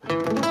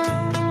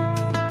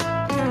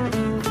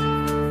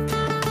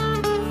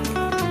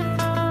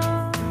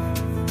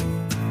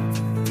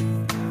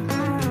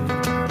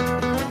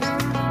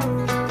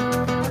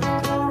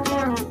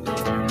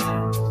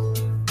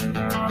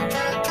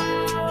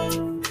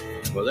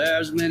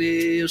 There's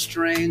many a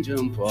strange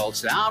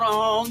impulse out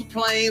on the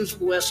plains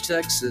of West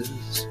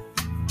Texas.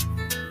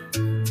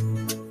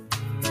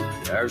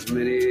 There's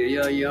many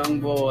a young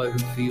boy who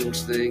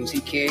feels things he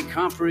can't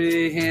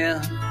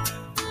comprehend.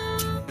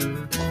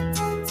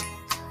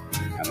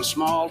 And a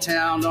small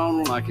town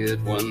don't like it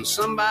when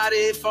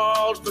somebody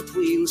falls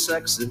between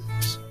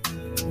sexes.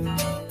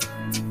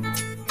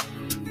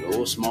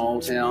 No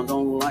small town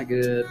don't like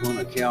it when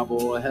a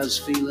cowboy has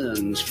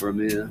feelings for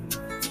men.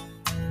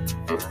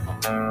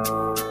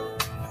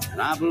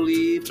 And I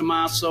believe to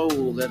my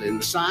soul that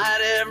inside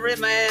every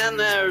man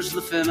there's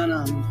the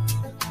feminine.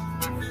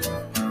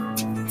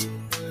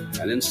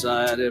 And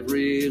inside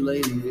every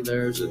lady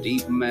there's a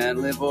deep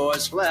manly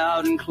voice,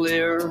 loud and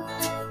clear.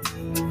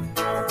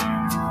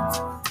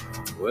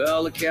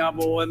 Well, the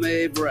cowboy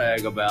may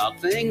brag about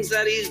things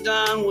that he's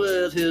done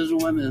with his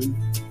women,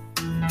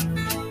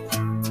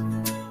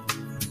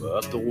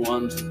 but the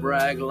ones that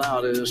brag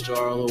loudest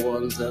are the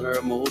ones that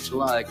are most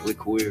likely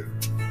queer.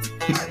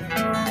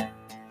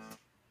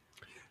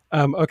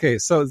 Okay,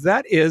 so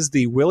that is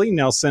the Willie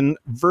Nelson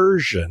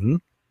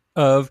version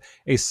of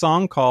a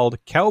song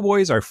called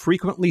Cowboys Are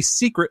Frequently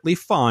Secretly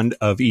Fond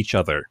of Each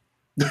Other.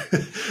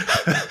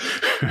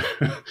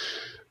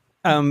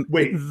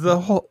 Wait.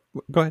 Go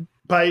ahead.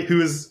 By who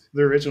is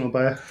the original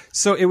by?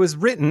 So it was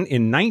written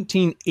in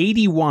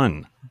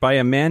 1981 by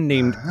a man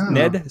named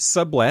Ned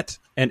Sublette,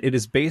 and it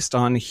is based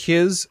on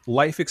his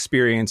life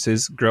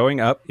experiences growing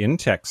up in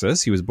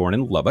Texas. He was born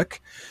in Lubbock.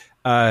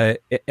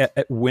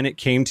 When it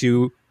came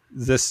to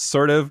this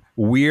sort of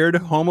weird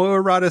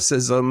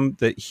homoeroticism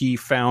that he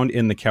found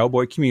in the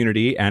cowboy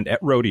community and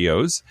at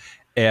rodeos,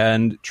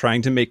 and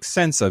trying to make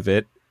sense of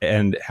it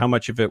and how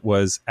much of it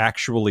was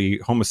actually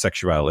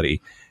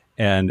homosexuality.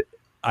 And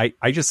I'm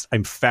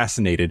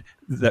fascinated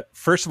that,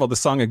 first of all, the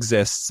song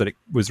exists, that it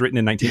was written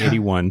in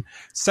 1981. Yeah.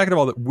 Second of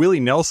all, that Willie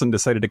Nelson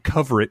decided to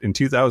cover it in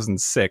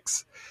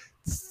 2006.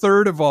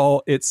 Third of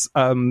all, it's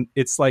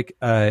like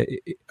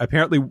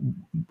apparently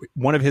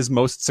one of his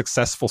most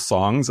successful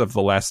songs of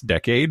the last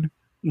decade.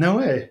 No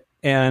way.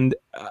 And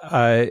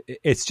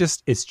it's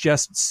just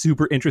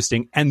super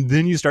interesting. And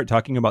then you start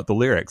talking about the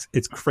lyrics.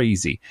 It's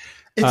crazy.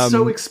 It's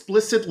so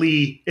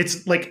explicitly.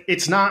 It's like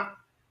it's not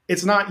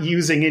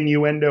using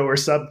innuendo or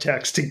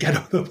subtext to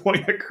get the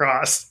point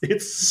across.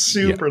 It's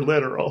super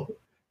literal.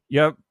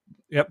 Yep.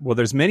 Well,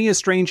 there's many a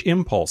strange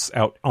impulse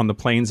out on the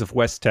plains of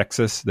West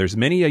Texas. There's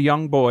many a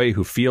young boy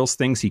who feels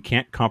things he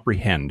can't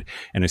comprehend.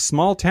 And a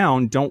small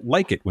town don't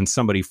like it when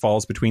somebody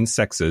falls between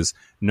sexes.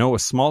 No, a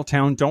small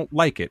town don't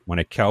like it when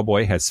a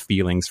cowboy has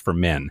feelings for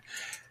men.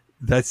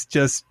 That's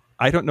just,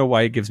 I don't know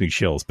why it gives me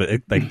chills, but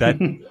like that,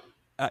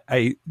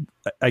 I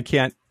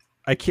can't.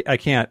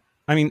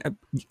 I mean,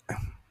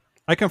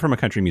 I come from a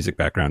country music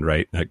background,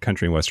 right? A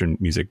country and Western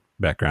music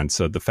background.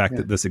 So the fact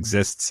that this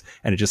exists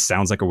and it just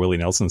sounds like a Willie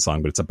Nelson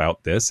song, but it's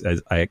about this,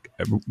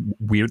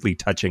 weirdly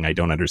touching. I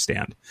don't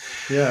understand.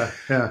 Yeah.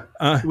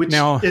 Like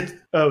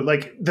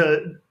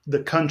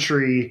the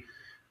country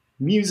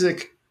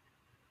music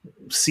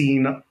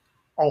scene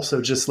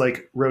also, just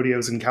like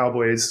rodeos and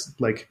cowboys,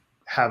 like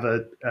have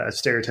a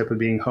stereotype of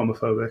being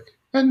homophobic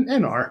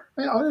and are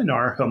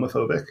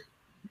homophobic.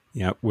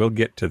 Yeah, we'll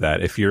get to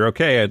that. If you're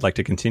okay, I'd like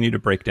to continue to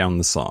break down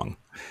the song.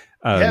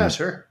 Yeah,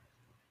 sure.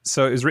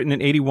 So it was written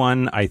in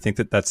 81. I think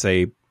that's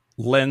a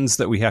lens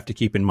that we have to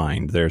keep in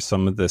mind. There's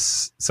some of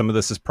this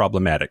is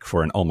problematic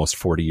for an almost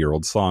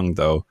 40-year-old song,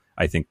 though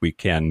I think we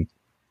can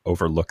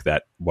overlook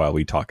that while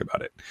we talk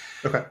about it.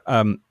 Okay.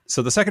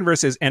 So the second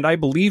verse is, "And I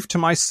believe to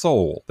my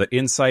soul that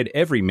inside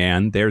every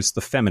man there's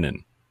the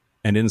feminine,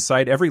 and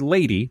inside every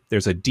lady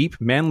there's a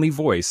deep manly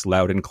voice,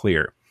 loud and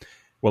clear.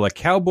 Well, a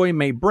cowboy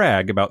may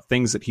brag about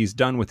things that he's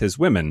done with his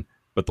women,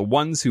 but the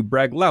ones who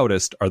brag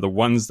loudest are the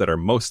ones that are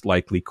most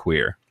likely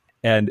queer."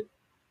 And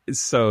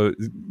so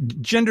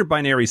gender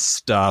binary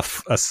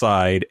stuff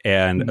aside,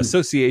 and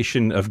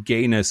association of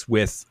gayness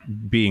with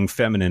being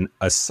feminine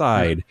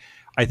aside,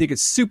 I think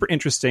it's super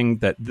interesting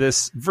that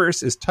this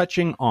verse is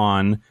touching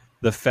on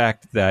the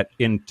fact that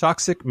in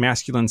toxic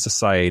masculine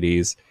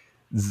societies,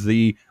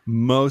 the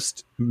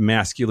most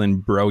masculine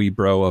bro-y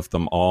bro of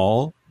them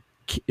all,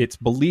 it's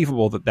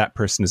believable that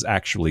person is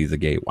actually the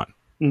gay one.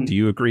 Do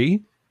you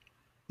agree?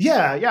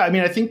 Yeah. I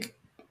mean, I think,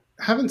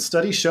 haven't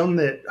studies shown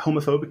that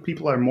homophobic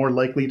people are more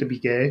likely to be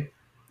gay?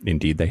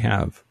 Indeed, they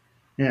have.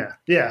 Yeah.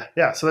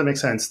 So that makes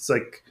sense. It's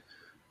like,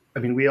 I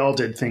mean, we all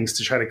did things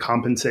to try to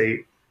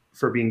compensate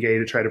for being gay,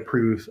 to try to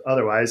prove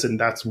otherwise. And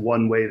that's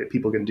one way that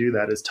people can do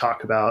that, is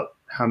talk about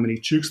how many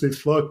chicks they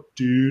fucked,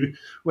 dude.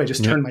 Wait, I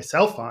just turned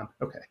myself on.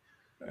 Okay.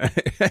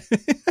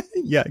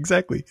 Yeah,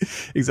 exactly.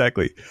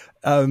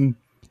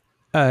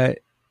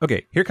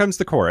 Okay, here comes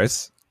the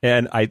chorus.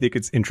 And I think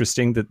it's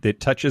interesting that it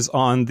touches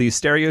on the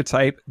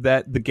stereotype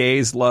that the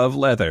gays love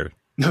leather.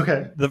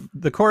 Okay.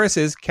 The chorus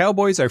is,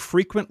 "Cowboys are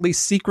frequently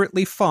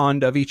secretly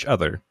fond of each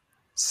other.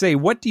 Say,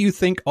 what do you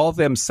think all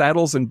them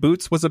saddles and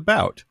boots was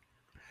about?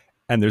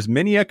 And there's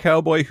many a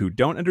cowboy who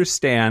don't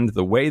understand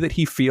the way that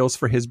he feels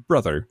for his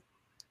brother.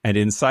 And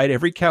inside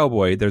every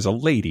cowboy, there's a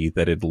lady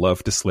that'd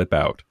love to slip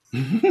out."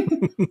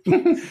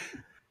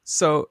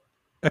 So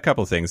a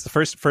couple of things. The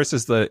first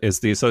is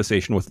the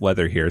association with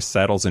leather here,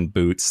 saddles and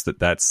boots.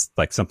 That's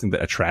like something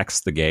that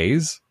attracts the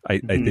gays. I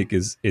think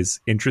is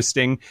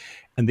interesting.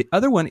 And the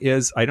other one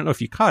is, I don't know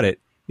if you caught it.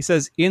 He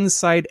says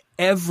inside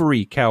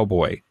every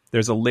cowboy,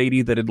 there's a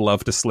lady that'd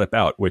love to slip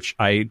out, which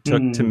I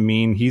took to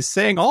mean he's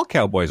saying all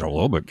cowboys are a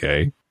little bit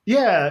gay.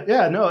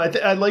 Yeah, no,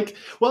 I like,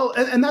 well,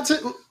 and that's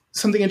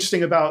something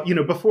interesting about,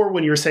 before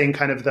when you were saying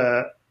kind of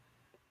the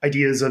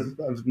ideas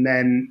of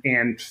men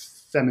and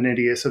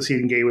femininity,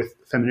 associating gay with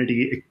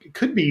femininity, it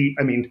could be,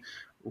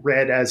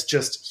 read as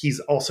just he's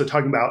also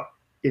talking about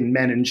in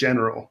men in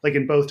general. Like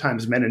in both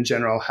times, men in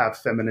general have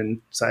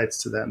feminine sides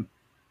to them.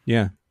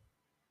 Yeah,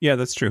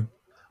 that's true.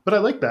 But I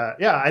like that.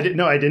 Yeah, I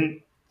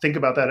didn't think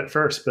about that at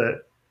first,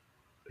 but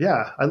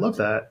yeah, I love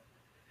that.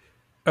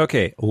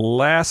 Okay,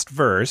 last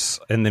verse,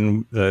 and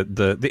then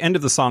the end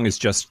of the song is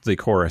just the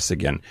chorus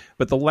again.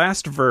 But the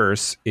last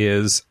verse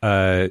is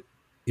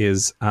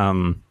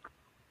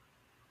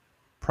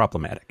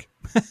problematic.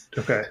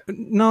 Okay.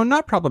 No,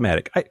 not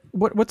problematic.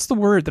 What's the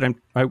word that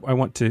I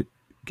want to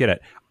get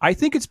at? I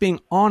think it's being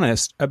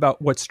honest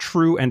about what's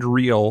true and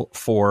real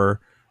for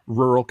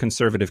rural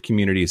conservative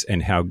communities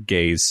and how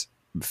gays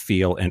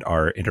feel and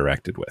are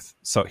interacted with.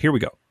 So here we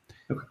go.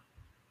 Okay.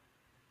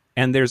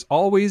 And there's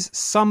always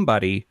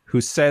somebody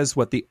who says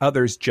what the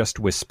others just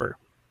whisper.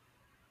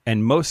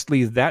 And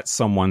mostly that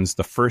someone's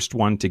the first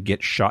one to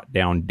get shot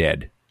down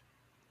dead.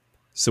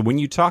 So when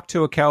you talk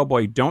to a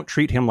cowboy, don't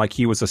treat him like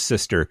he was a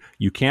sister.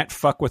 You can't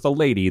fuck with a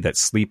lady that's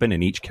sleeping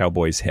in each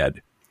cowboy's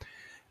head.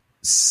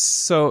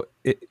 So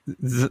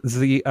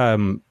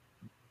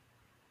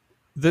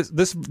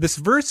this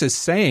verse is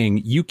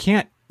saying you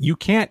can't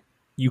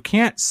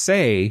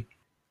say,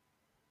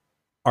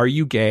 "Are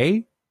you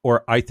gay?"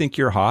 or "I think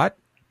you're hot."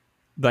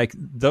 Like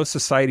those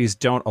societies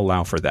don't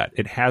allow for that.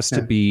 It has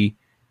to be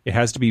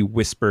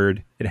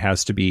whispered. It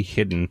has to be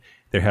hidden.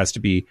 There has to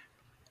be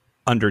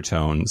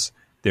undertones.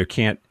 It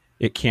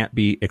can't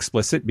be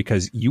explicit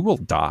because you will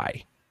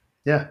die.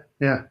 Yeah.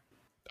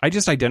 I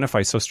just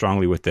identify so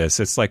strongly with this.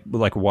 It's like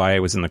why I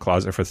was in the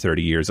closet for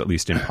 30 years, at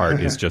least in part,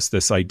 is just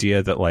this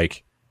idea that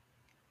like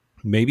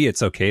maybe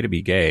it's okay to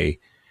be gay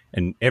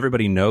and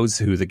everybody knows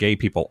who the gay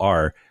people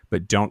are,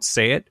 but don't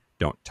say it,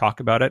 don't talk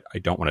about it. I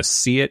don't want to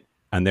see it.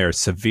 And there are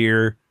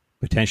severe,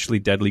 potentially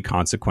deadly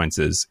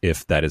consequences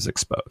if that is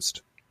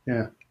exposed.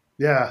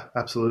 Yeah,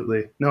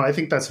 absolutely. No, I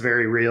think that's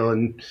very real.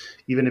 And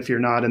even if you're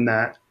not in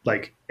that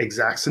like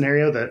exact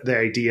scenario, that the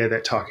idea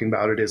that talking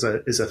about it is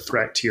a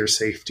threat to your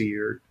safety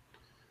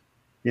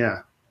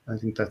I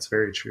think that's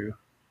very true.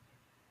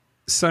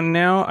 So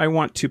now I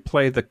want to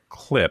play the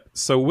clip.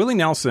 So Willie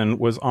Nelson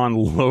was on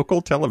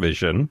local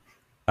television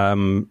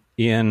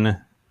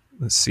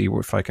let's see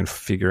if I can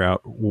figure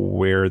out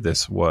where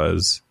this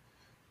was.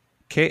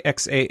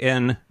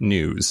 KXAN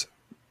News.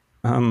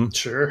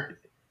 Sure.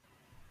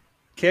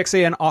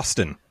 KXAN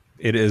Austin.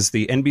 It is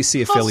the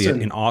NBC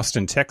affiliate in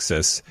Austin,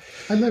 Texas.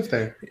 I live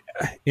there.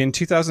 In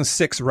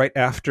 2006, right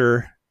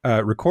after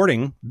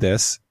recording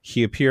this,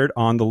 he appeared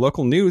on the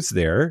local news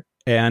there,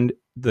 and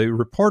the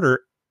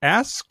reporter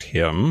asked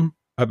him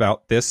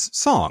about this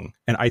song.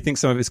 And I think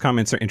some of his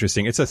comments are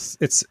interesting. It's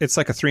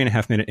like a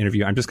 3.5 minute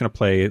interview. I'm just going to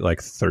play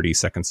like 30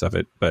 seconds of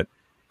it, but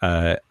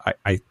I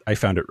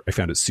found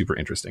it super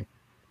interesting.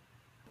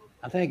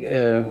 I think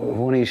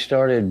when he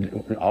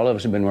started, all of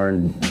us have been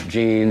wearing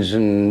jeans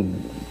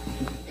and,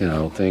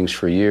 things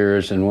for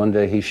years. And one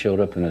day he showed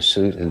up in a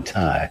suit and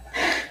tie.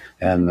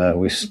 And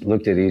we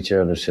looked at each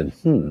other and said,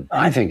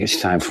 I think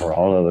it's time for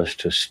all of us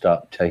to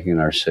stop taking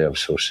ourselves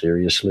so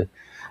seriously.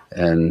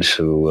 And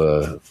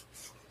so,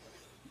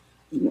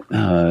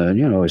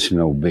 it's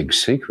no big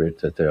secret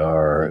that there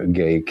are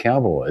gay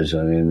cowboys.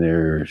 I mean,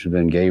 there's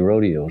been gay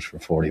rodeos for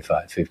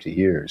 45, 50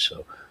 years.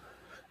 So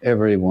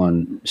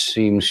everyone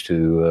seems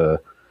to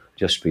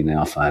just be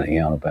now finding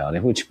out about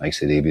it, which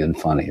makes it even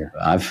funnier.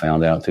 I've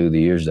found out through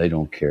the years they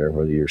don't care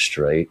whether you're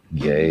straight,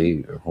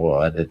 gay, or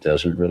what. It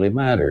doesn't really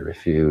matter.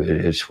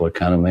 It's what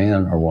kind of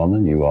man or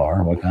woman you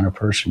are, what kind of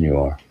person you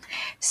are.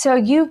 So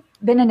you've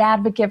been an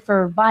advocate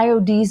for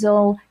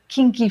biodiesel,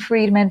 kinky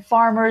freedmen,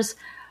 farmers.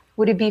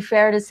 Would it be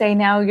fair to say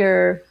now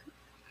you're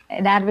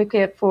an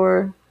advocate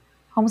for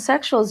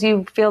homosexuals?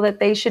 You feel that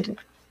they should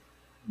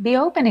be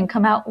open and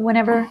come out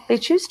whenever they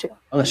choose to?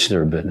 Well, that's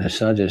their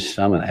business.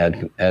 I'm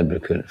an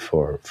advocate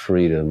for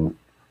freedom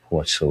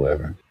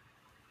whatsoever.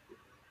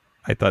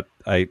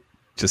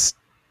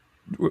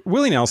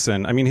 Willie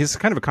Nelson, I mean, he's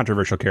kind of a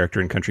controversial character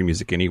in country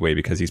music anyway,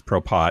 because he's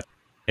pro-pot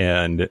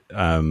and,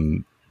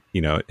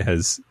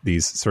 has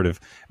these sort of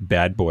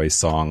bad boy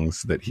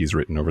songs that he's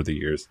written over the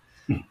years.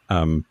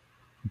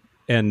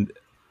 And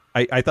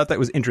I thought that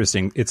was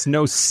interesting. It's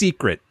no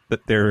secret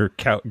that they're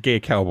gay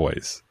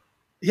cowboys.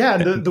 Yeah,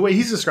 the way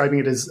he's describing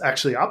it is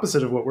actually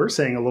opposite of what we're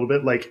saying a little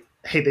bit. Like,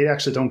 hey, they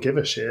actually don't give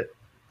a shit.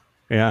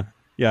 Yeah,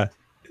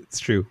 it's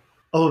true.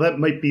 Oh, that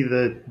might be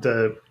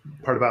the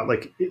part about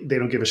like they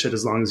don't give a shit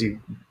as long as you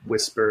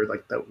whisper,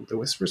 like the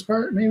whispers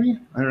part, maybe?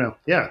 I don't know.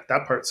 Yeah,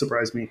 that part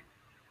surprised me.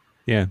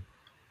 Yeah.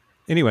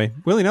 Anyway,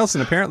 Willie Nelson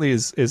apparently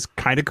is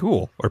kind of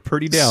cool or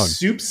pretty down.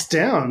 Soups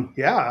down.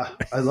 Yeah.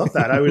 I love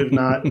that. I would have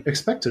not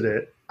expected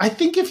it. I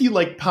think if you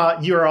like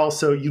pot, you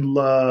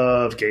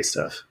love gay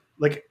stuff.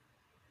 Like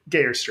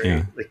gay or straight.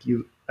 Yeah. Like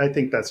I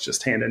think that's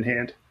just hand in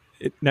hand.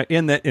 Now,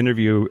 in that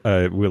interview,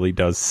 Willie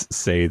does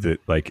say that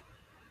like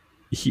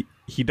he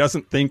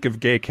doesn't think of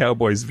gay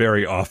cowboys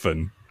very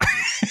often.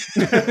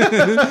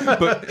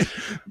 But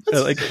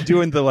like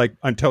doing the like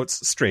I'm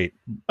totes straight.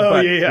 Oh,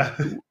 but yeah.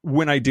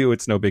 When I do,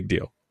 it's no big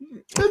deal.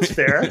 That's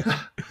fair.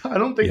 I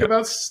don't think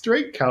about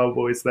straight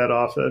cowboys that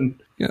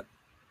often.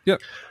 Yeah.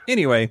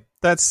 Anyway,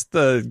 that's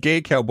the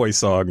gay cowboy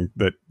song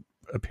that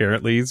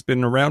apparently has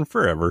been around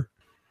forever.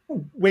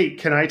 Wait,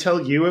 can I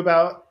tell you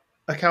about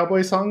a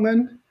cowboy song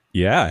then?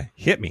 Yeah,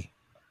 hit me.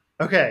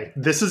 Okay,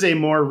 this is a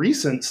more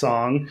recent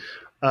song.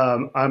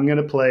 I'm going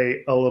to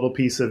play a little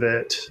piece of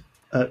it.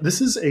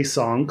 This is a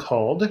song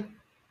called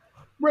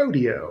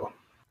Rodeo.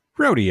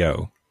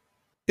 Rodeo.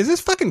 Is this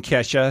fucking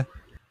Kesha?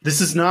 This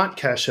is not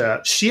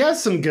Kesha. She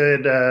has some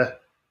good,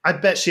 I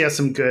bet she has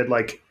some good,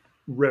 like,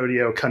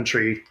 rodeo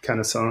country kind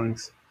of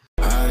songs.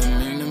 I didn't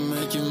mean to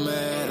make you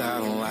mad. I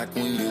don't like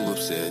when you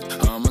upset.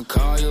 I'ma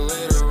call you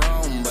later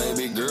on,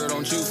 baby girl,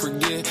 don't you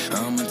forget.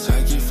 I'ma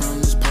take you from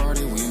this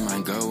party. We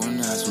might go and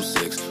have some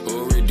sex.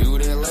 Or we do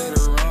that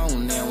later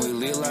on, and we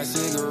lit like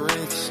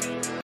cigarettes.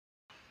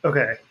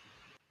 Okay.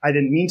 I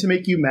didn't mean to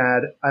make you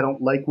mad. I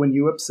don't like when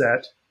you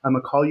upset. I'ma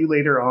call you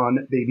later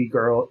on, baby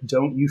girl,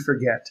 don't you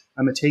forget.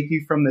 I'ma take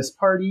you from this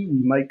party.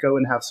 We might go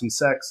and have some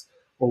sex.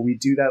 Or we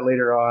do that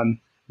later on.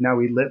 Now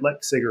we lit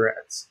like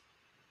cigarettes.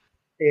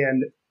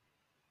 And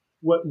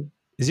what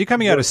is he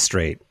coming out as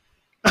straight?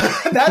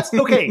 That's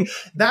okay.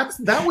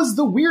 That was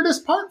the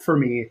weirdest part for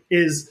me,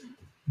 is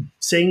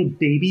saying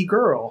baby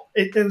girl.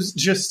 It was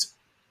just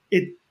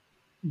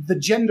the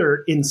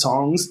gender in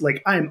songs.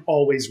 Like, I'm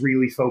always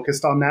really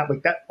focused on that.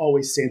 Like, that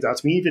always stands out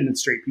to me, even in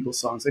straight people's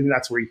songs. I mean,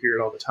 that's where you hear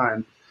it all the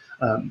time.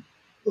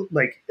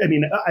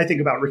 I think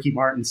about Ricky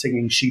Martin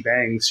singing "She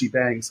Bangs, She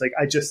Bangs." Like,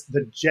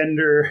 the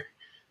gender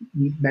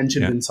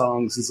mentioned in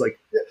songs is like,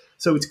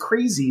 so it's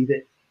crazy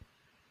that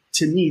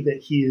to me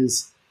that he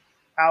is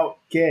out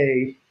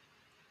gay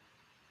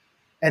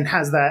and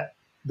has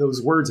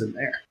those words in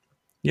there.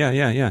 Yeah.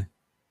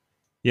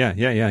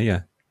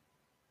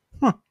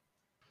 Huh.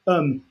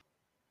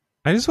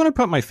 I just want to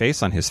put my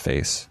face on his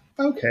face.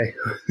 Okay.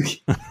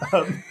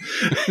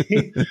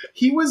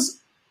 He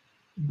was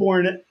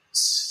born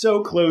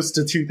so close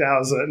to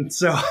 2000,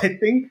 so I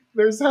think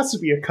there has to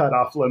be a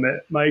cutoff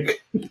limit,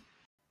 Mike.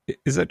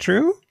 Is that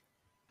true?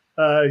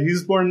 He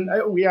was born,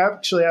 we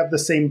actually have the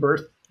same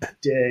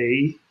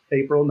birthday,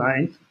 April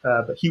 9th,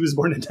 but he was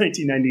born in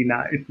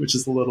 1999, which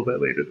is a little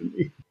bit later than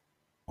me.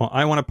 Well,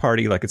 I want to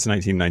party like it's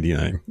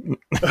 1999.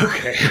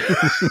 Okay.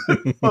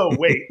 Oh,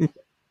 wait.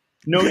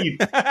 No, you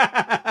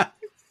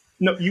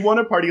want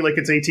to party like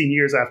it's 18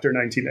 years after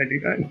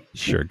 1999.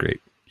 Sure,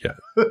 great. Yeah.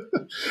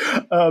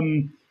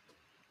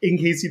 In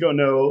case you don't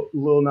know,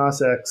 Lil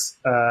Nas X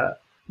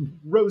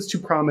rose to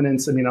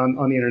prominence, I mean, on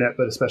the internet,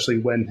 but especially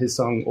when his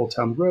song Old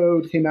Town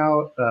Road came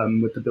out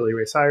with the Billy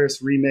Ray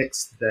Cyrus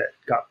remix that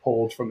got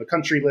pulled from the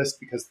country list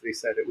because they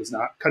said it was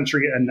not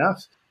country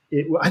enough.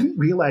 I didn't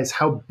realize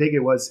how big it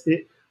was.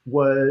 I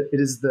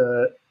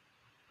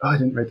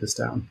didn't write this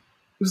down.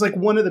 It was like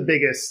one of the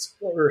biggest,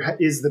 or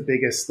is the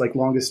biggest, like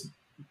longest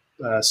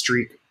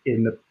streak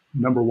in the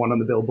number one on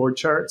the Billboard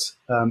charts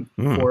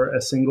for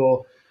a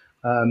single.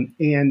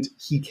 And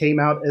he came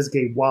out as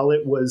gay while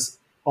it was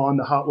on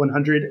the Hot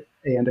 100.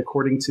 And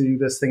according to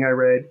this thing I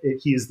read,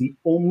 he is the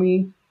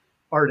only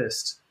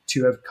artist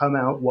to have come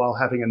out while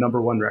having a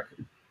number one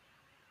record.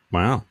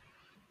 Wow.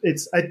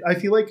 I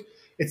feel like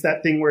it's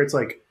that thing where it's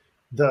like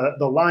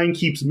the line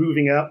keeps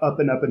moving up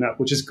and up and up,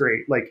 which is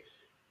great. Like,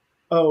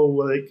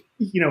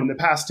 in the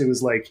past it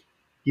was like,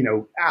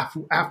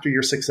 after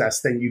your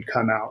success, then you'd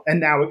come out. And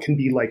now it can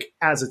be like,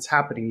 as it's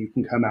happening, you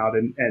can come out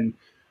and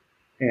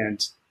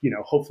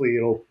hopefully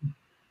it'll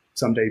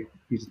someday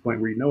be to the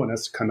point where no one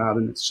has to come out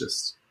and it's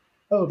just,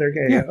 oh, they're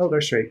gay. Yeah. Oh, they're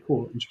straight.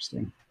 Cool.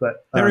 Interesting.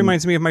 But that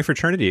reminds me of my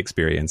fraternity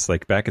experience.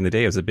 Like back in the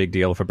day, it was a big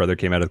deal if a brother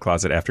came out of the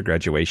closet after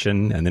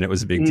graduation. And then it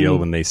was a big deal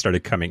when they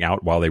started coming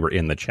out while they were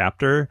in the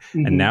chapter.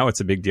 Mm-hmm. And now it's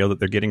a big deal that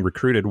they're getting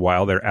recruited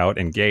while they're out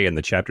and gay and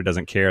the chapter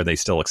doesn't care. They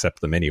still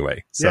accept them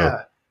anyway.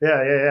 So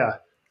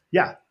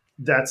Yeah.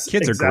 That's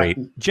kids are great.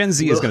 Gen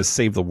Z is going to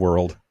save the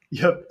world.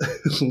 Yep.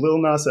 Lil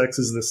Nas X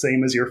is the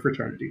same as your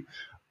fraternity.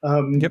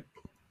 Yep.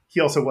 He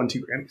also won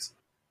 2 Grammys.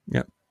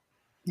 Yep.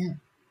 Yeah.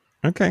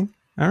 Okay.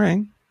 All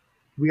right.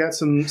 We got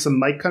some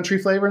Mike country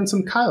flavor and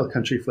some Kyle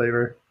country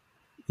flavor.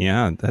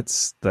 Yeah,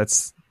 that's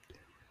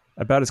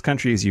about as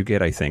country as you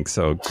get, I think.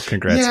 So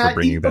congrats for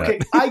bringing that. Okay,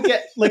 I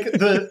get like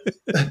the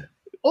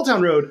Old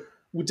Town Road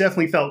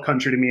definitely felt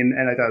country to me,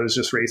 and I thought it was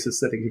just racist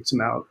that it kicked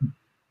him out.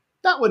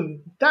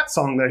 That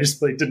song that I just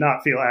played did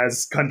not feel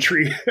as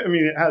country. I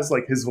mean, it has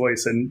like his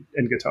voice and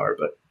guitar,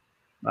 but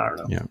I don't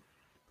know. Yeah.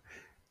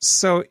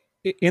 So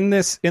in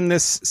this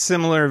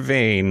similar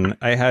vein,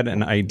 I had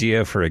an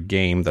idea for a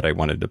game that I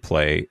wanted to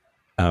play.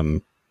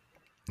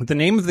 The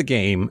name of the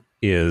game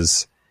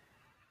is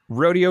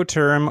rodeo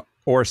term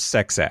or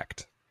sex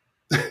act.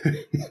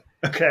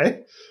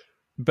 Okay.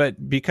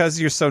 But because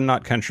you're so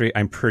not country,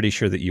 I'm pretty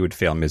sure that you would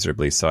fail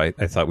miserably. So I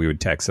thought we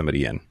would tag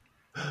somebody in.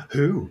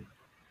 Who?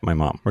 My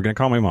mom. We're gonna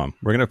call my mom.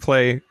 We're gonna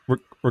play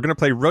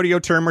rodeo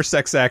term or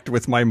sex act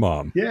with my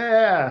mom.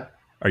 Yeah.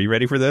 Are you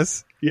ready for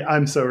this? Yeah,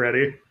 I'm so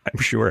ready. I'm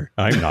sure.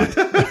 I'm not.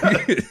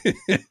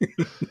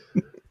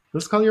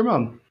 Let's call your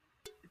mom.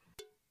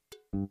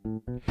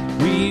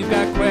 We've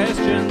got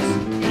questions,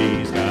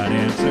 she's got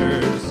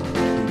answers.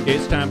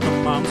 It's time for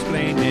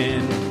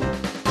Momsplaining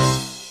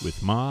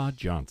with Ma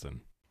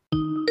Johnson.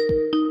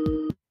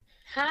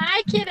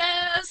 Hi,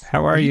 kiddos.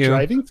 How are you?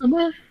 Driving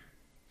somewhere?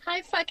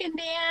 Hi, fucking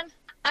Dan.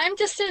 I'm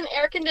just in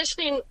air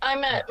conditioning.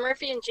 I'm at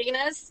Murphy and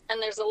Gina's,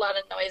 and there's a lot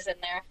of noise in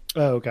there.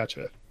 Oh,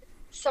 gotcha.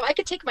 So I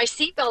could take my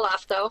seatbelt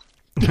off, though.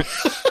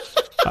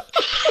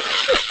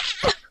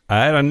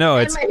 I don't know.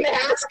 And my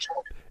mask.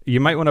 You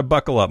might want to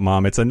buckle up,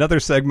 Mom. It's another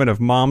segment of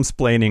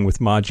Momsplaining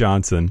with Ma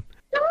Johnson.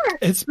 Sure.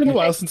 It's been a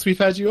while since we've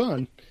had you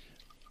on.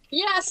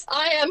 Yes,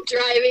 I am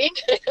driving.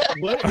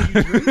 What are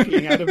you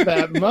drinking out of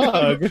that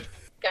mug?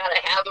 Gotta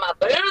have my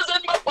booze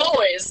and my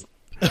boys.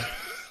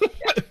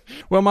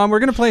 Well, Mom, we're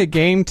going to play a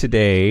game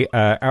today.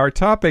 Our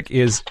topic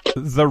is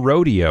the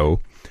rodeo.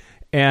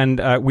 And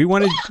we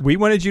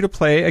wanted you to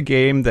play a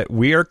game that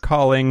we are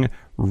calling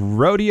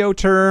rodeo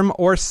term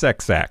or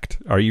sex act.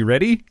 Are you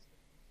ready?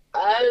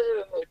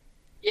 Oh,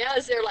 yeah.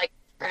 Is there like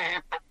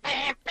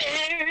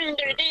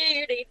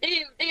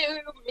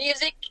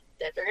music?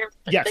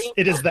 Yes,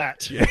 it is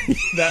that.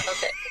 That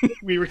Okay.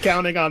 we were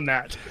counting on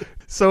that.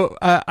 So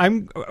Kyle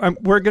and I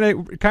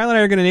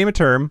are gonna name a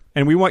term,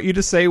 and we want you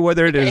to say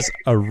whether it is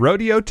a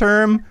rodeo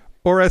term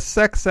or a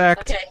sex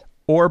act Okay.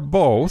 or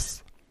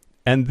both,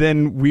 and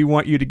then we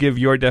want you to give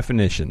your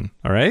definition.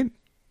 All right?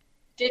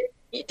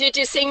 Did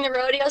you sing the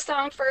rodeo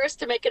song first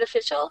to make it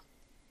official?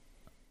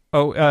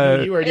 Oh,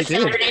 You already It's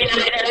did. Saturday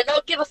night and I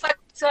don't give a fuck,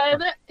 so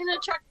I'm in a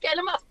truck and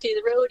I'm off to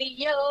the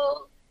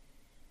rodeo.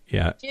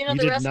 yeah. Do you know You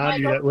the did rest not of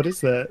do my that. What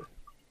is that?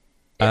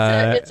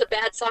 It's a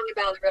bad song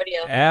about the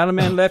rodeo.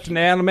 Alderman left and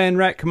Alderman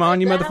right. Come on,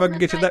 you motherfucker,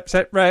 get your left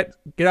set right.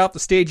 Get off the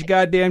stage, you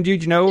goddamn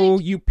dude. You know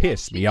you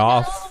piss me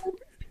off.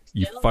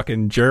 You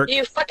fucking jerk.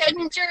 You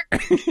fucking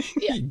jerk.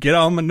 Yeah. Get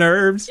on my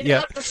nerves. Get Yeah.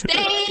 off the stage.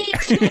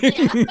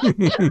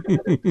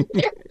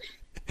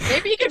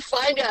 Maybe you can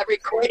find a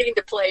recording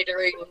to play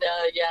during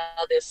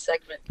this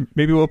segment.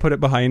 Maybe we'll put it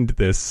behind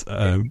this.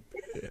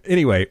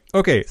 Anyway,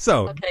 okay,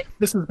 so Okay.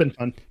 This has been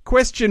fun.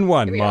 question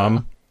one, Here we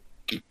Mom.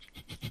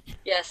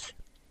 Yes.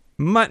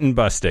 Mutton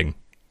busting.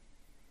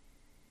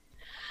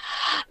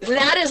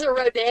 That is a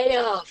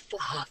rodeo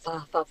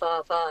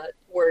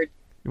word.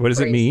 What does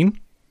it Phrase. mean?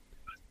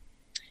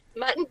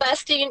 Mutton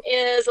busting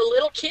is a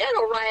little kid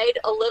will ride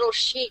a little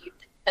sheep,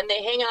 and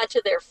they hang on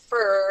to their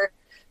fur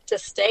to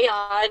stay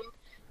on.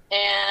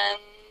 And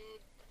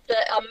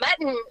a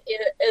mutton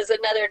is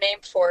another name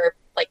for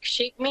like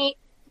sheep meat.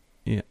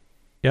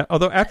 Yeah,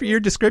 although after your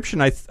description,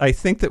 I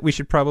think that we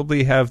should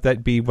probably have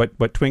that be what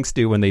twinks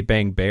do when they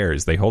bang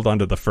bears. They hold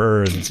onto the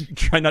fur and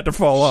try not to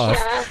fall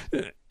off.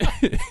 Yeah,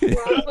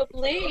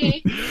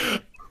 probably.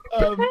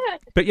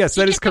 But yes,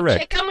 that is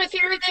correct. Kick them if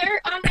you're there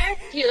on there.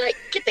 Do you like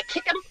get to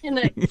kick them in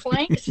the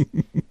flanks?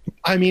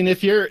 I mean,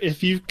 if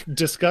you've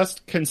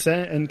discussed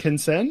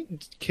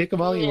consent, kick them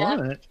all you Yeah.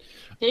 want.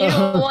 You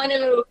don't want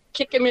to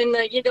kick them in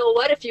the. You know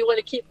what? If you want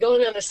to keep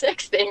going on the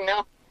sex thing,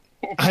 no.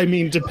 I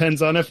mean,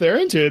 depends on if they're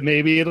into it.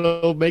 Maybe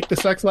it'll make the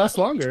sex last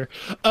longer.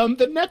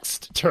 The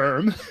next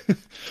term,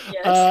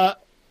 Yes.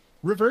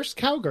 reverse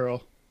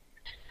cowgirl.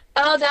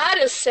 Oh, that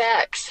is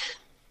sex.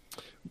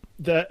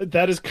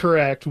 That is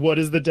correct. What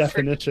is the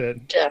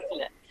definition?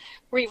 Definite.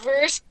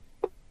 Reverse.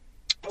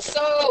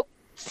 So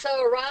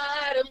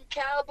ride 'em,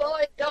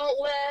 cowboy. Don't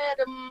let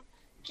 'em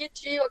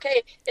get you.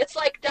 Okay, it's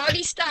like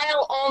doggy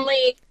style,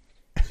 only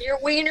your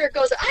wiener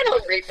goes. I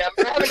don't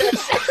remember. I haven't done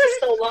sex in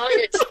so long.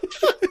 It's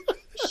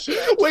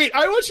shit. Wait,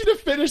 I want you to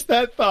finish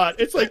that thought.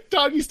 It's like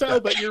doggy style,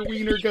 but your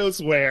wiener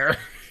goes where?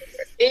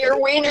 Your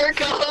wiener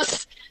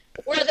goes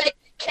where the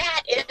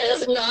cat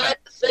is, not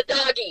the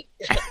doggy.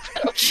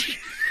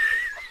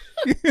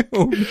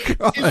 Oh,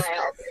 God.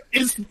 Wow.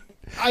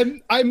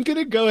 I'm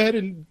gonna go ahead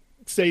and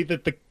say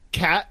that the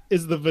cat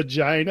is the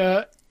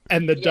vagina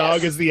and the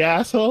dog is the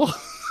asshole.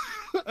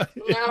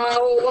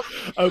 No.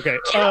 Okay.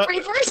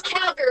 Reverse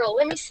cowgirl.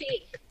 Let me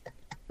see.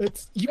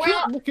 You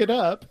can't look it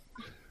up.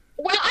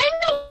 Well, I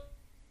know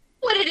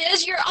what it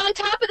is. You're on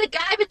top of the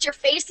guy, but you're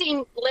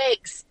facing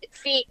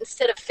feet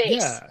instead of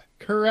face. Yeah,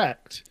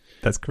 correct.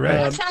 That's correct.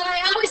 That's how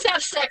I always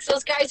have sex.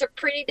 Those guys are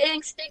pretty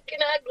dang stinking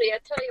ugly, I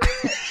tell you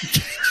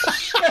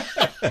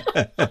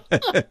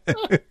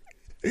what.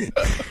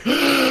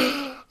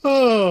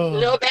 Oh.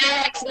 No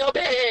bags, no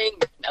bang.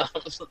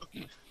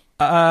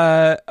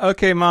 No.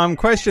 Okay, Mom.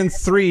 Question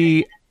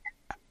 3.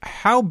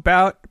 How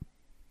about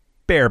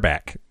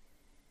bareback?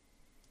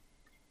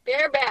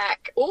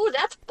 Bareback. Ooh,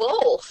 that's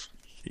both.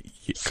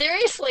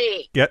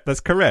 Seriously. Yeah, that's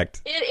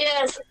correct.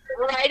 It is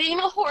riding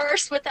a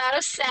horse without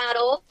a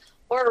saddle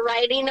or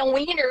riding a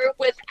wiener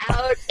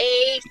without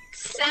a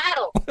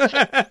saddle.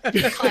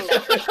 Kind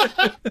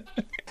of.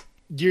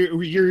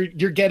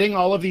 You're getting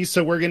all of these,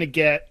 so we're going to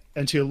get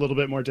into a little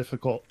bit more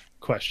difficult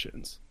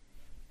questions.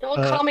 Don't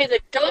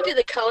don't do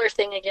the color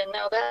thing again.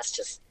 No, that's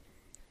just,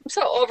 I'm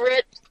so over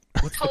it.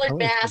 What's the Colored color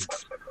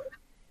masks.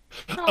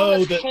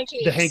 Oh, the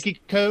hankies.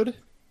 hanky code?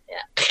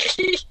 Yeah.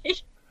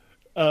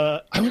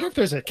 I wonder if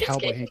there's a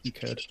cowboy hanky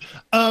code.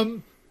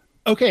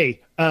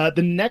 Okay,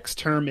 the next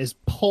term is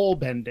pole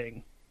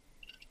bending.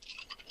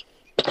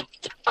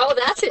 Oh,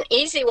 that's an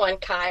easy one,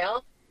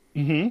 Kyle.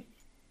 Mm-hmm.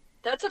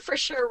 That's a for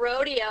sure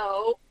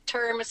rodeo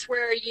term. It's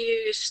where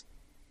you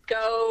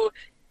go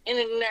in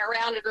and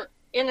around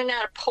in and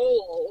out of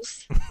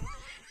poles.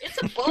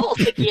 It's a both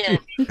again.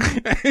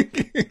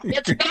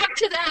 It's back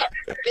to that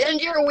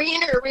bend your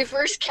wiener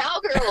reverse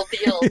cowgirl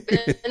deal.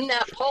 Bend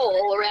that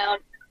pole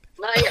around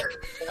Meyer.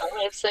 You know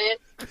what I'm saying?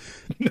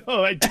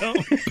 No, I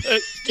don't.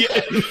 But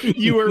yeah,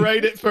 you were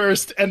right at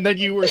first, and then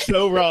you were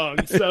so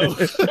wrong. So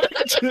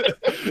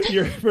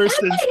your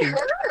first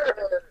instinct.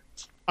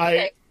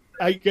 I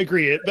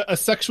agree. A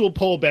sexual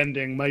pole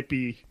bending might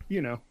be,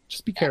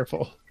 just be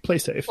careful. Play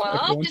safe. Well,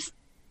 everyone. just,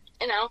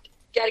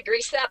 gotta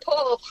grease that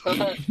pole.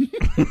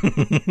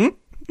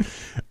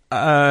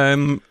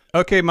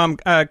 Okay, Mom.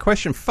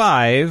 Question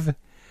 5.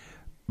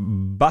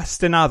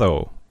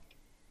 Bastinado.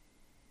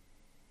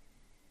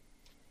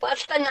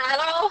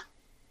 Bastinado?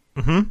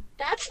 Mm-hmm.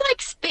 That's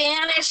like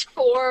Spanish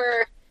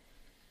for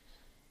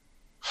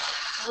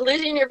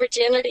losing your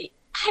virginity.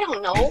 I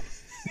don't know.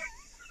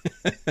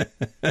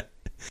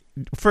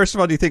 First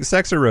of all, do you think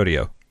sex or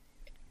rodeo?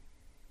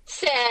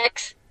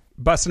 Sex.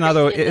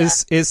 Bastinado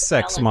is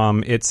sex,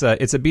 Mom. It's a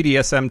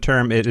BDSM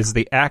term. It is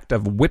the act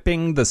of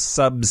whipping the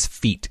sub's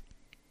feet.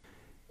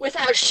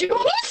 Without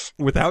shoes?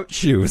 Without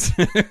shoes.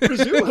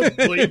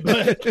 Presumably,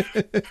 but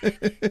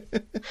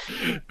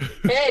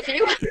Hey, if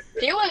you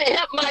want to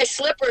hit my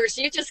slippers,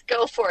 you just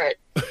go for it.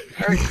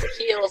 Or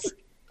heels.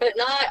 But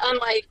not on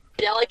my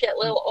delicate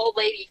little old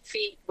lady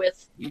feet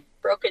with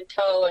broken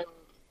toe and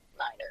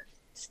minor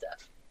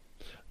stuff.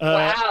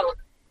 Wow.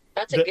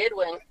 That's a good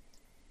one.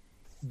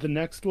 The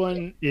next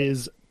one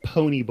is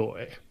Pony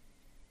Boy.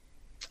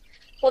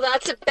 Well,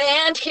 that's a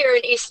band here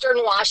in Eastern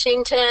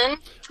Washington.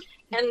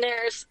 And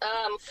there's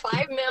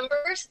 5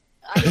 members.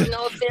 I don't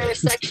know if they're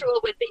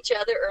sexual with each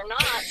other or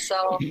not.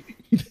 So,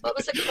 what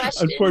was the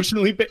question?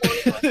 Unfortunately,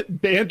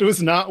 band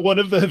was not one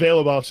of the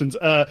available options.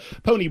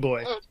 Pony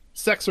Boy,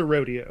 sex or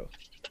rodeo?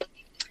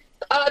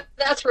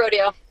 That's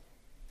rodeo.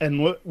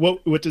 And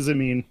what does it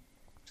mean?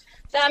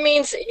 That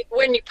means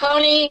when you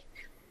pony,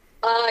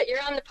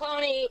 you're on the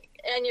pony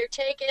and you're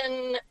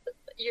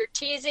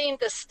teasing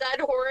the stud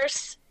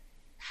horse,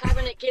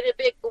 having it get a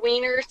big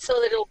wiener so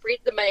that it'll breed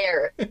the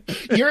mare.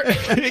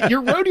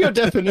 Your rodeo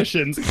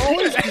definitions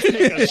always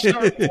take a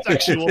sharp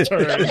sexual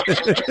turn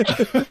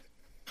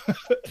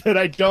that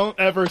I don't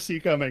ever see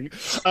coming.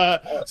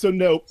 So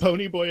no,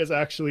 Pony Boy is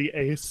actually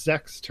a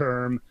sex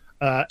term,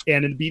 and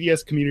in the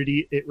BDS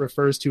community, it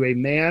refers to a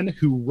man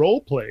who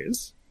role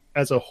plays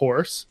as a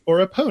horse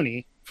or a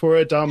pony for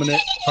a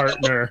dominant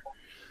partner.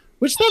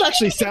 Which that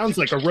actually sounds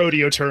like a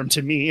rodeo term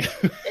to me.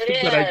 It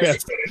is. But I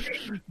guess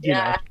you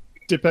Yeah. know,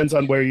 depends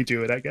on where you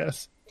do it, I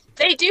guess.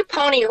 They do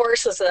pony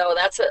horses though.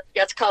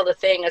 That's called a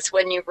thing. It's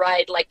when you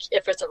ride, like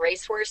if it's a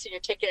racehorse and you're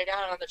taking it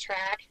out on the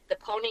track. The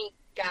pony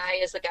guy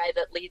is the guy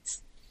that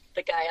leads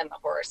the guy on the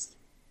horse.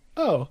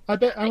 Oh, I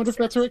wonder if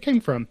that's where it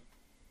came from.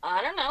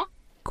 I don't know.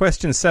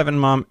 Question 7,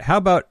 Mom. How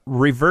about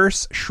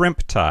reverse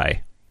shrimp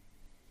tie?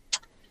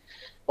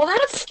 Well,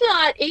 that's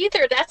not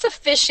either. That's a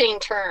fishing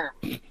term.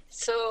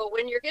 So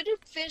when you're going to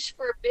fish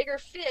for a bigger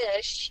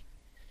fish,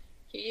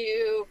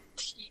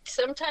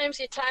 sometimes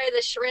you tie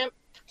the shrimp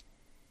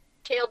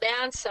tail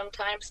down,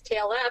 sometimes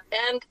tail up.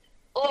 And,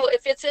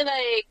 if it's in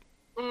a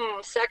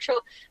sexual,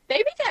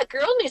 maybe that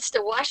girl needs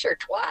to wash her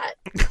twat.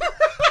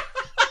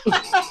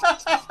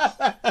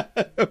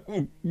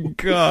 Oh,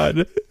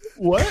 God.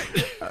 What?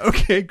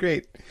 Okay,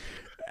 great.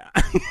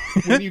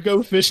 When you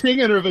go fishing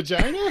in her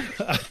vagina?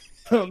 I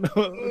don't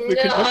know.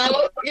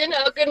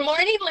 No, good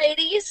morning,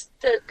 ladies.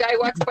 The guy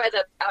walks by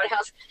the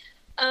outhouse.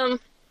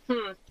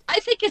 I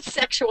think it's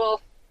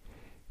sexual.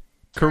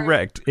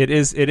 Correct. It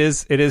is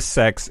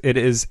sex. It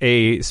is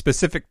a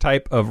specific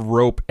type of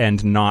rope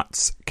and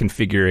knots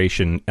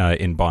configuration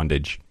in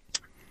bondage.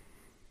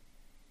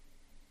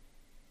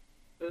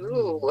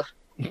 Ooh.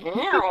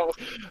 Wow.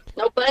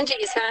 No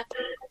bungees, huh?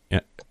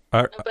 Yeah.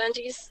 No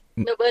bungees?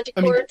 No bungee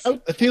cords?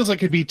 It feels like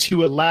it'd be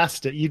too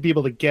elastic. You'd be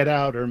able to get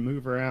out or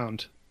move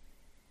around.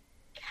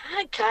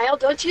 God, Kyle,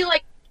 don't you,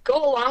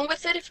 go along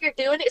with it if you're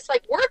doing it? It's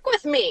like, work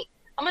with me.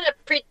 I'm going to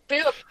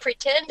do a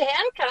pretend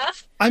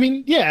handcuff. I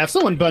mean, yeah, if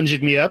someone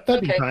bungeed me up,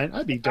 that'd be fine.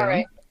 I'd be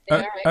down.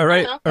 All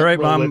right. All right,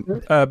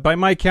 Mom. By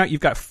my count,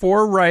 you've got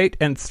 4 right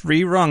and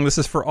 3 wrong. This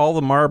is for all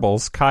the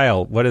marbles.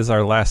 Kyle, what is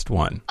our last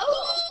one?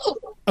 Oh!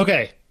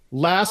 Okay,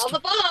 All the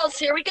balls.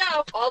 Here we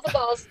go. All the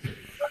balls.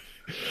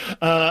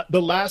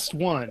 The last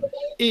one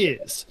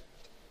is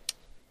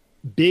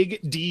Big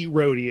D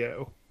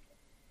Rodeo.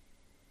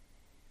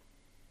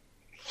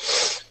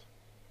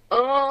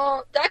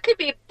 to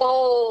be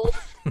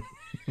both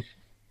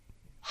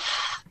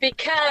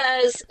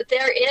because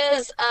there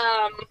is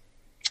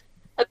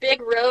a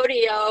big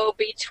rodeo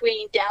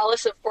between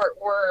Dallas and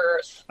Fort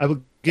Worth. I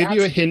will give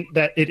you a hint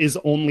that it is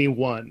only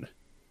one.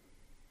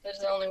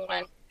 There's only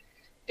one.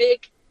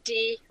 Big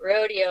D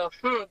rodeo.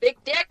 Big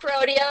dick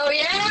rodeo.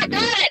 Yeah, I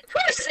got it.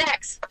 Whew,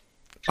 sex.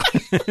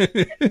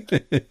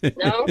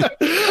 No?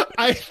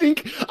 I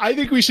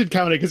think we should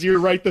count it because you're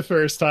right the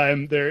first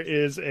time. There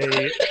is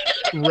a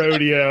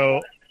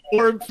rodeo,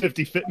 or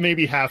 50,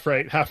 maybe half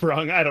right, half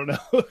wrong. I don't know.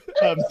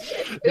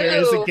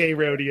 There is a gay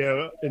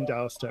rodeo in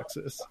Dallas,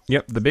 Texas.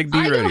 Yep, the Big D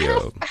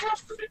rodeo.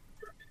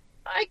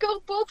 I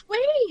go both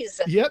ways.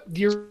 Yep,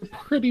 you're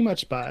pretty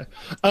much by.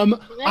 I'm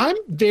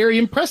very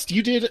impressed.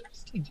 You did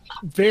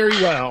very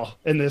well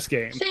in this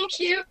game. Thank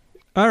you.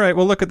 All right,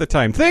 well, look at the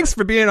time. Thanks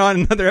for being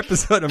on another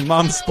episode of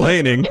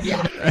Momsplaining.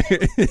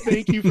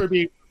 Thank you for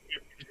being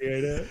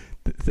here.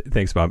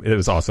 Thanks, Mom. It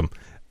was awesome.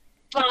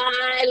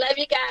 Bye. Love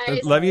you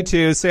guys. Love you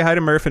too. Say hi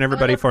to Murph and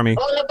everybody for me.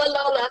 Ola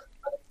balola.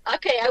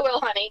 Okay, I will,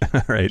 honey.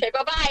 All right. Okay,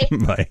 bye-bye.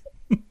 Bye.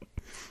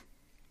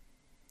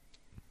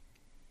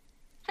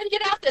 How do you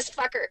get out this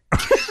fucker?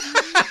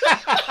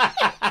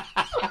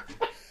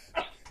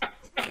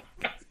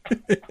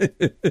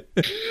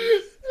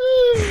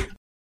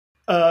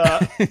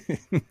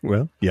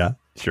 Well, yeah,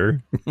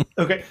 sure.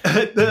 Okay.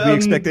 We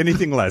expect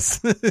anything less.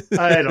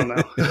 I don't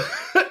know.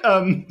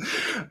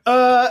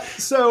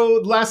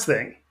 So last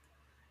thing.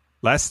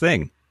 Last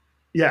thing.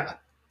 Yeah.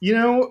 You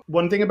know,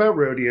 one thing about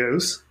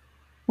rodeos.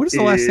 What is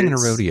the last thing in a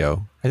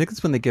rodeo? I think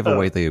it's when they give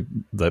away the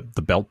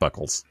belt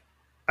buckles.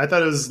 I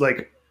thought it was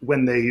like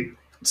when they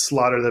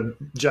slaughter the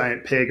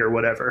giant pig or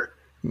whatever.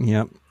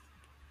 Yep.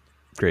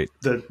 Great.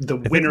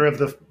 The winner of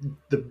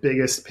the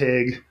biggest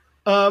pig.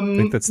 I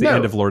think that's the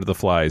end of Lord of the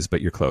Flies,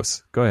 but you're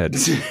close. Go ahead.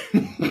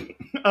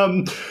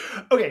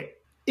 Okay.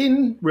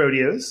 In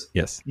rodeos,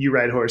 yes, you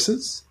ride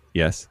horses.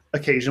 Yes.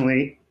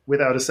 Occasionally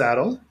without a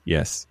saddle.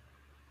 Yes.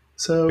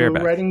 So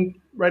bareback.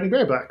 riding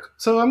bareback.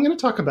 So I'm going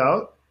to talk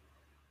about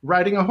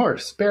riding a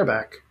horse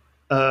bareback.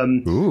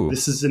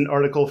 This is an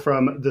article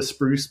from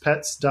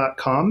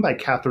thesprucepets.com by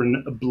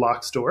Catherine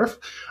Blocksdorf.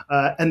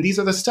 And these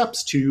are the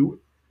steps to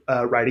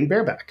riding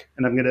bareback.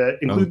 And I'm going to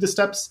include the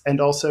steps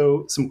and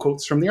also some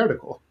quotes from the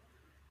article.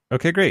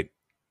 Okay, great.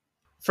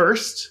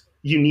 First,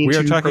 you need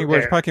to prepare.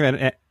 We're talking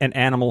about an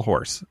animal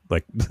horse.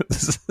 Like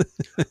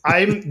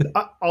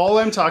all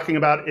I'm talking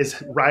about is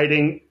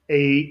riding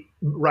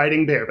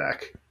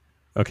bareback.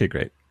 Okay,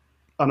 great.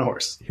 On a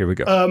horse. Here we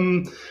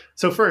go.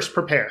 So first,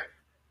 prepare.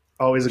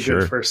 Always a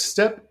good first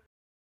step.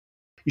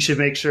 You should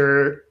make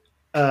sure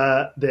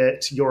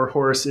that your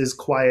horse is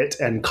quiet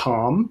and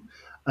calm.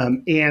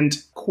 And,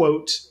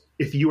 quote,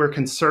 if you are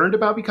concerned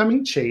about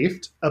becoming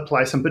chafed,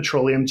 apply some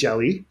petroleum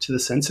jelly to the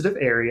sensitive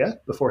area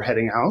before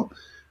heading out,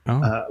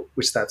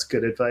 which that's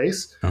good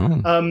advice.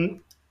 And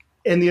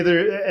the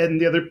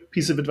other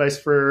piece of advice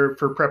for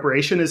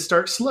preparation is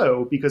start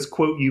slow because,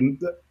 quote, you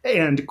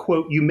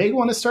may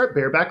want to start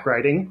bareback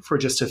riding for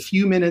just a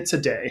few minutes a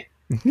day.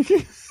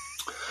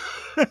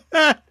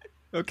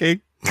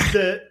 Okay.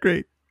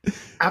 Great.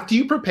 After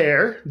you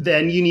prepare,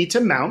 then you need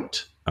to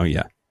mount. Oh,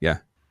 yeah. Yeah.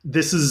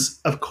 This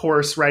is, of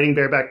course, riding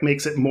bareback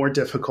makes it more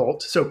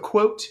difficult. So,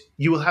 quote,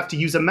 you will have to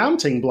use a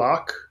mounting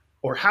block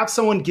or have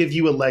someone give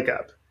you a leg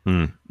up,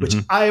 which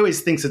I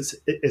always think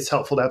it's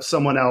helpful to have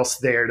someone else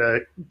there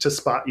to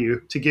spot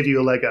you, to give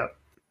you a leg up.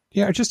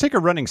 Yeah, or just take a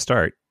running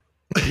start.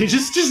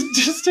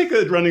 just take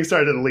a running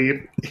start and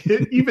lead.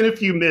 Even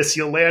if you miss,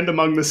 you'll land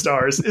among the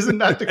stars. Isn't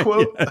that the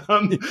quote?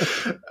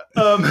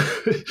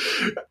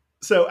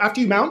 So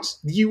after you mount,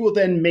 you will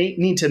then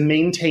need to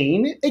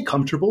maintain a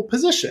comfortable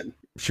position.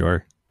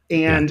 Sure.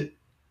 And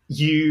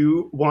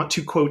you want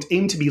to, quote,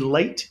 aim to be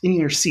light in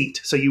your seat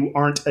so you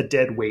aren't a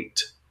dead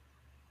weight.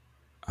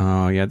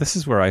 Oh, yeah. This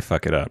is where I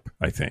fuck it up,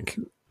 I think.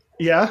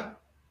 Yeah?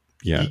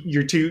 Yeah.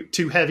 You're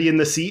too heavy in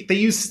the seat. They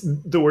use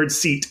the word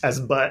seat as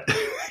butt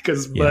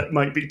because butt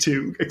might be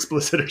too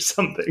explicit or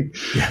something.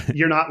 Yeah.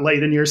 You're not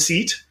light in your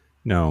seat?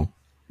 No.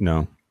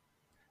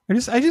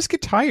 I just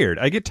get tired.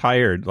 I get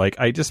tired. Like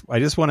I just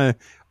want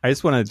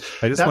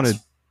to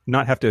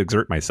not have to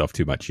exert myself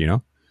too much, you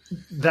know?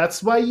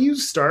 That's why you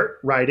start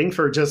riding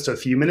for just a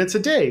few minutes a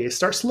day.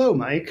 Start slow,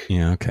 Mike.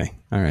 Yeah, okay.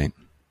 All right.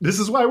 This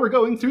is why we're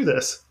going through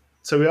this.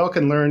 So we all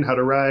can learn how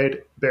to ride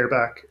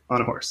bareback on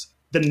a horse.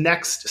 The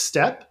next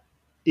step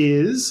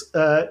is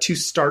to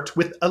start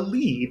with a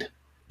lead.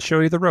 Show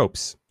you the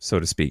ropes, so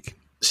to speak.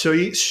 Show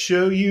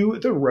you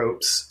the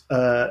ropes,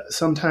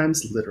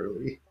 sometimes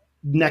literally.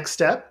 Next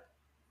step,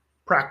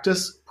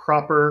 practice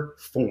proper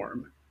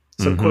form.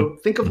 So,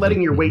 quote, think of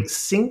letting your weight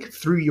sink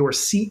through your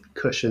seat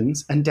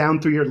cushions and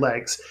down through your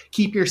legs.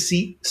 Keep your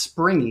seat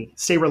springy.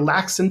 Stay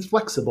relaxed and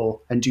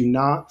flexible, and do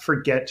not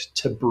forget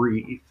to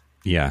breathe.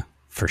 Yeah,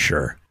 for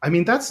sure. I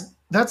mean, that's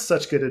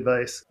such good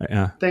advice.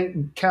 Yeah.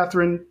 Thank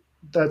Catherine.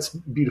 That's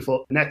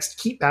beautiful. Next,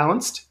 keep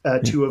balanced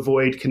to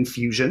avoid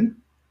confusion.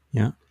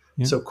 Yeah.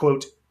 So,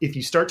 quote, if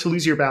you start to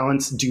lose your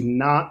balance, do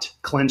not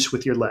clench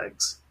with your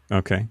legs.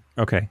 Okay.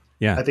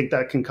 Yeah. I think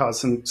that can cause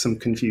some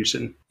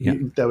confusion. Yeah.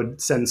 That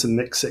would send some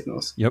mixed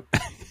signals. Yep.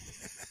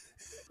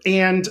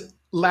 And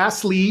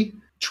lastly,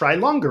 try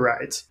longer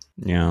rides.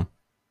 Yeah.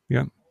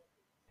 Yeah.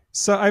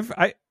 So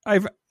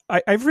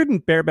I've ridden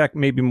bareback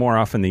maybe more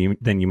often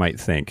than you might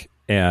think.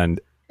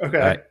 And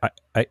Okay.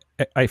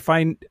 I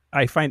find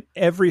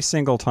every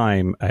single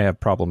time I have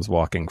problems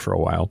walking for a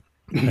while.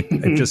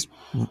 I'm just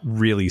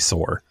really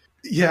sore.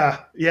 Yeah.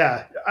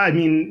 I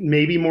mean,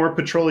 maybe more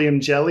petroleum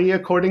jelly,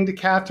 according to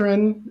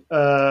Catherine.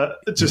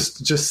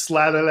 Just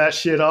slather that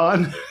shit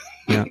on.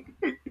 Yeah.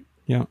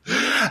 Yeah.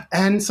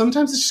 And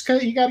sometimes it's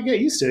just you got to get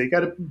used to it. You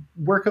got to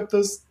work up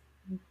those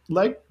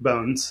leg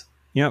bones.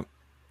 Yep.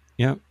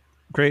 Yep.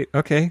 Great.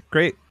 Okay.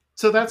 Great.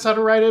 So that's how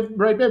to ride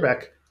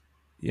bareback.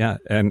 Yeah,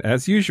 and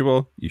as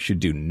usual, you should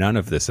do none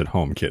of this at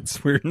home,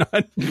 kids. We're not.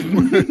 I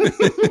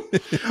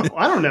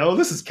don't know.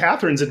 This is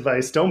Catherine's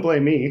advice. Don't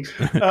blame me.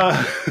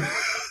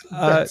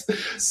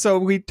 So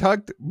we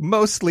talked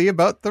mostly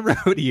about the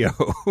rodeo.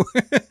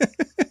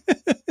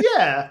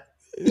 Yeah.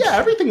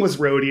 Everything was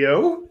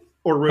rodeo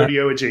or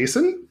rodeo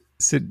adjacent.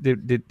 So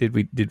did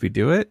we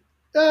do it?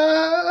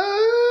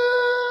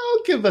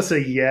 I'll give us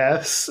a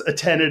yes, a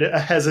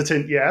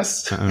hesitant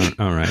yes.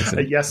 All right. So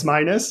a yes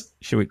minus.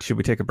 Should we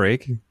take a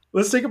break?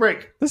 Let's take a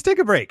break. Let's take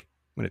a break.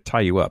 I'm going to tie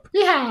you up.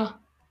 Yeah.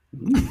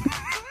 This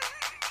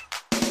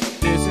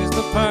is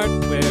the part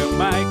where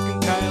Mike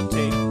and Kyle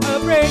take a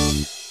break.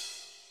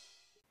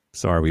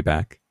 So are we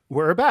back?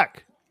 We're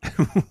back.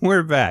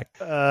 We're back.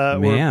 We're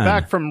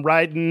back from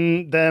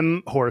riding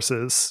them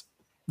horses,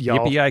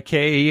 y'all.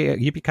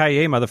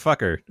 Yippee-ki-yay,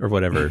 motherfucker, or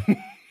whatever.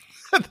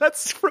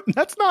 That's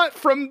not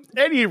from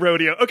any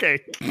rodeo. Okay,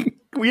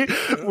 we're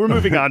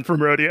moving on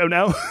from rodeo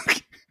now.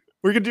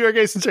 We're gonna do our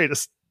gays and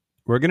straightest.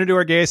 We're gonna do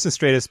our gayest and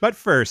straightest, but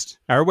first,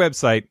 our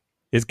website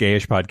is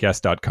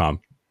gayishpodcast.com.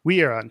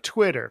 We are on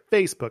Twitter,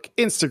 Facebook,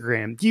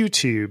 Instagram,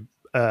 YouTube.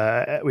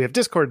 We have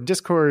Discord,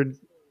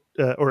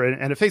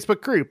 and a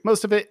Facebook group.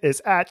 Most of it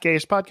is at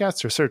Gayish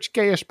Podcast, or search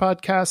Gayish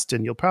Podcast,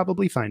 and you'll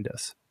probably find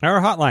us. Our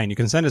hotline, you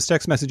can send us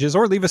text messages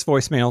or leave us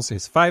voicemails,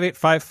 is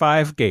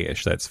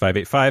 5855-GAYISH. That's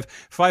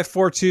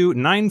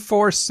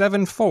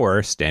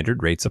 585-542-9474.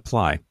 Standard rates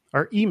apply.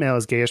 Our email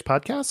is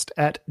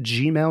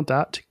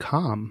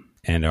gayishpodcast@gmail.com.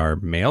 And our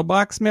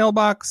mailbox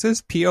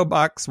is P.O.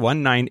 Box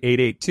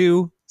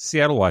 19882,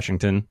 Seattle,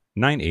 Washington,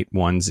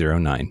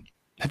 98109.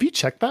 Have you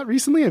checked that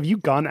recently? Have you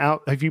gone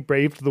out? Have you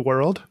braved the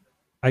world?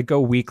 I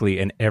go weekly,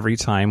 and every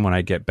time when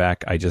I get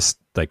back, I just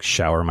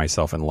shower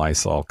myself in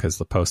Lysol because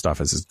the post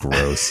office is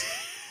gross.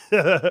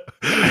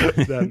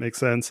 That makes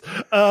sense.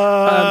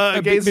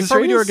 Before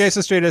we do our gays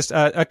and straightest,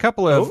 a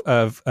couple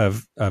of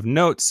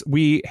notes.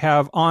 We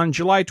have on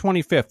July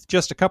 25th,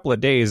 just a couple of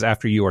days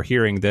after you are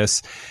hearing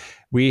this,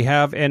 we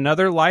have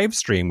another live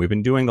stream. We've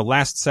been doing the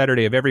last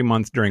Saturday of every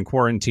month during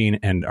quarantine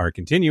and are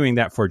continuing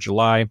that for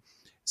July.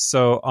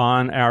 So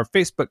on our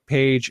Facebook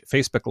page,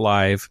 Facebook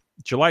Live,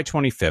 July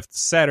 25th,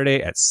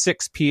 Saturday at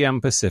 6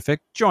 p.m. Pacific,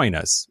 join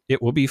us.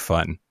 It will be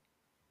fun.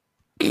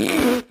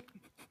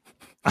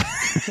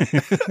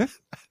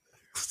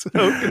 So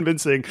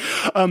convincing.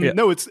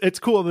 No, it's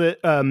cool that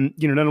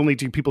not only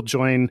do people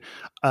join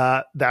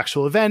the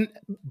actual event,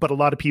 but a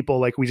lot of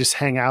people we just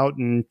hang out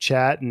and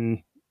chat,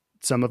 and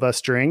some of us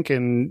drink,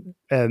 and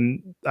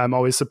I'm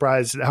always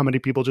surprised at how many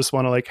people just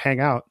want to hang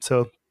out.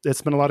 So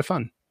it's been a lot of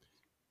fun.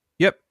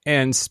 Yep.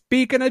 And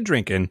speaking of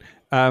drinking,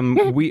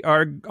 we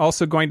are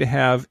also going to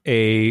have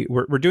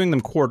we're doing them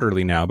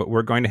quarterly now, but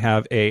we're going to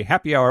have a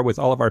happy hour with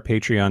all of our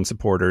Patreon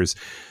supporters.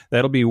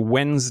 That'll be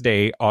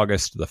Wednesday,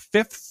 August the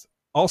 5th,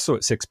 also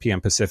at 6 p.m.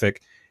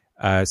 Pacific.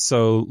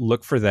 So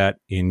look for that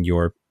in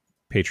your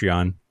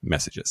Patreon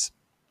messages.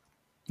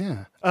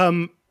 Yeah.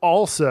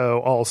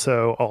 Also,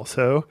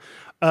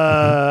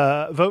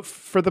 vote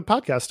for the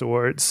podcast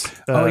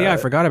awards. I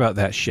forgot about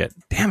that shit.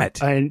 Damn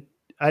it.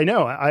 I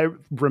know. I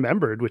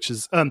remembered, which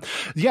is,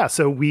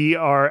 so we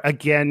are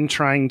again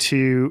trying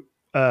to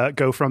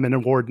go from an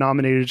award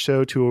nominated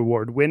show to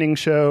award winning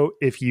show.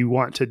 If you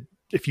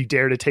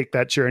dare to take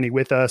that journey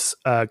with us,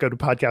 go to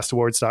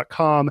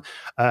podcastawards.com.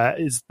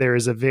 There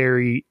is a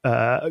very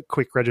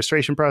quick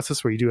registration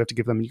process where you do have to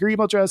give them your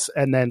email address,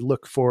 and then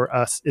look for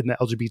us in the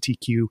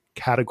LGBTQ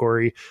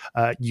category.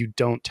 You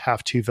don't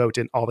have to vote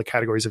in all the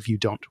categories if you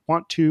don't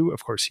want to.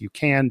 Of course you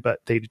can, but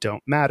they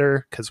don't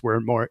matter because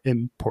we're more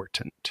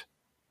important.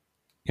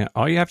 Yeah,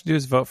 all you have to do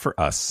is vote for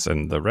us,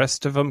 and the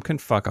rest of them can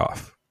fuck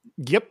off.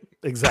 Yep,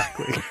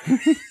 exactly.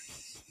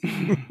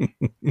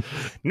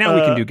 Now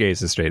we can do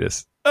gays and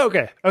straightest.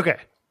 Okay.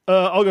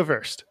 I'll go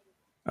first.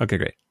 Okay,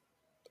 great.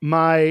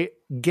 My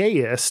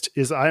gayest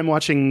is I'm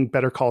watching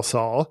Better Call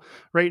Saul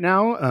right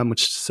now,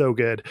 which is so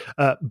good.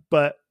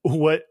 But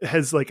what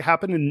has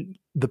happened in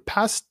the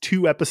past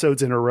 2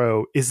 episodes in a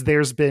row is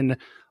there's been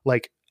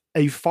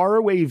a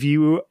faraway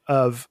view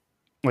of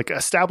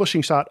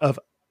establishing shot of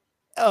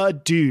a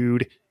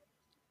dude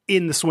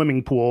in the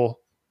swimming pool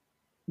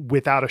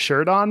without a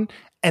shirt on,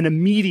 and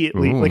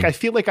immediately I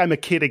feel like I'm a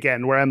kid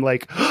again, where I'm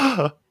like,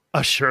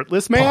 a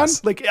shirtless man.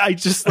 Pause. Like I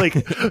just like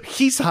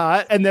he's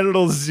hot, and then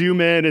it'll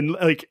zoom in and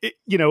like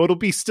it'll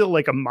be still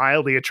like a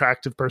mildly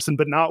attractive person,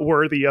 but not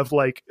worthy of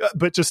like,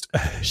 but just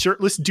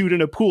shirtless dude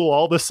in a pool.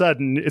 All of a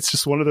sudden, it's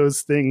just one of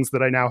those things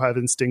that I now have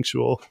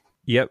instinctual.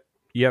 Yep.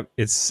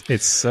 It's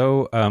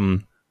so.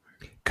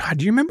 God,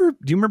 do you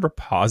remember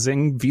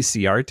pausing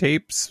VCR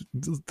tapes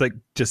like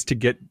just to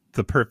get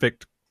the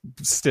perfect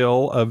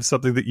still of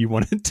something that you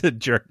wanted to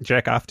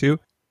jack off to?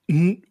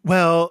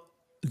 Well,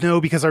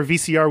 no, because our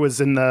VCR was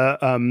in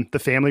the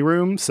family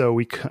room, so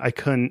I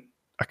couldn't.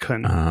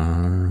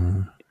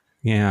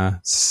 Yeah,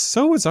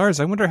 so was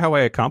ours. I wonder how I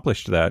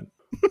accomplished that.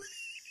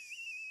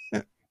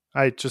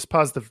 I just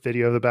paused the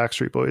video of the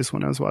Backstreet Boys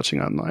when I was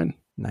watching online.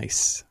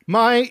 Nice.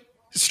 My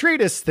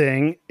straightest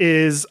thing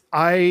is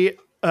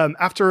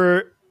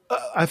after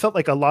I felt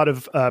like a lot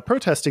of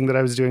protesting that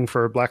I was doing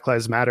for Black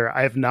Lives Matter.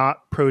 I have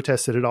not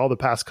protested at all the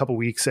past couple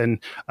weeks, and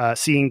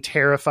seeing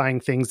terrifying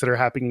things that are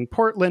happening in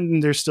Portland,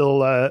 and there's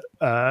still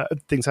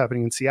things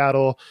happening in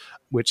Seattle,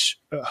 which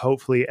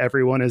hopefully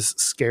everyone is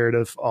scared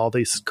of all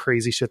this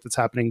crazy shit that's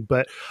happening.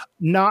 But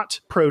not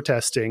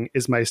protesting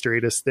is my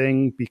straightest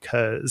thing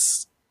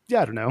because,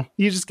 I don't know.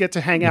 You just get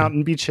to hang out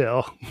and be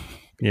chill.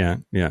 Yeah.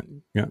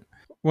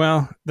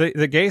 Well,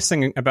 the gayest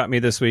thing about me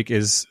this week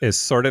is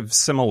sort of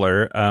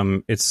similar.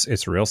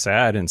 It's real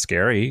sad and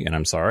scary, and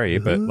I'm sorry,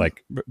 but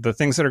like the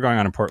things that are going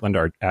on in Portland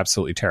are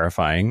absolutely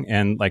terrifying.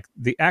 And like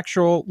the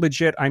actual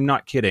legit, I'm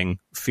not kidding,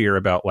 fear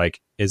about like,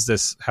 is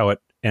this how it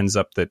ends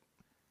up that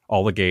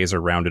all the gays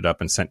are rounded up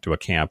and sent to a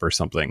camp or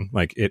something?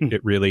 Like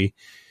it really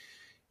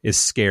is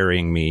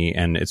scaring me,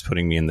 and it's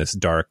putting me in this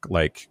dark,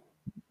 like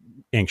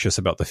anxious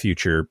about the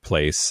future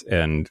place.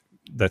 And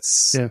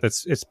it's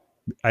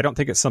I don't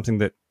think it's something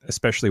that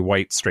especially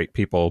white straight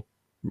people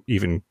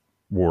even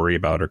worry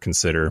about or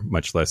consider,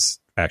 much less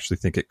actually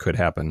think it could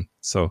happen.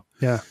 So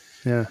yeah,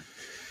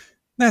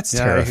 that's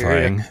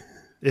terrifying.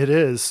 It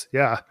is.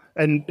 Yeah.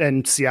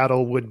 And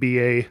Seattle would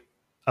be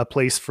a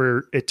place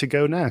for it to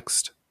go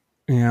next.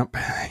 Yep.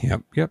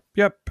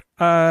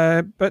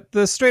 But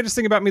the straightest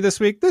thing about me this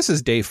week, this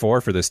is day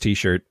 4 for this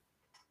t-shirt.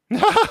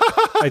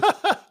 I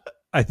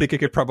think it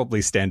could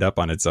probably stand up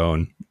on its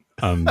own.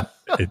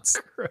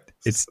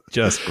 It's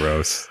just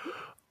gross,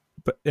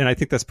 and I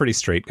think that's pretty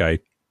straight guy.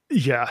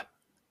 Yeah.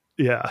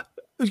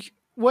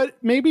 What?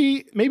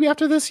 Maybe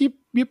after this, you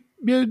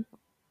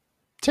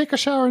take a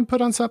shower and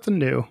put on something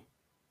new.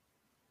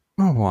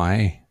 Oh,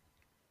 why?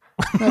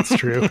 That's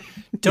true.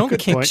 Don't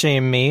kink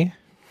shame me.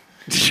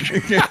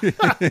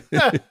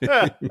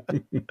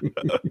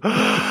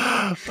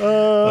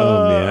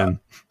 Oh man,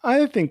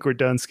 I think we're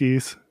done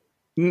skis.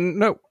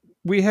 No.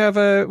 We have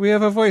a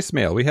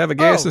voicemail. We have a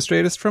gayest and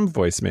straightest from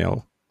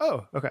voicemail.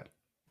 Oh, okay.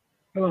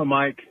 Hello,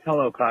 Mike.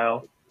 Hello,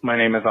 Kyle. My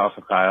name is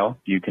also Kyle.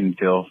 You can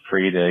feel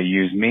free to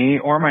use me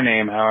or my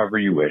name however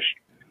you wish.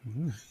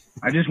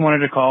 I just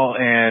wanted to call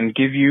and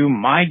give you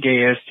my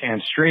gayest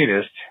and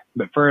straightest.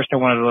 But first, I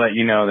wanted to let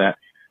you know that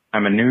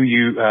I'm a new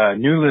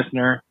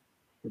listener.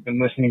 I've been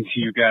listening to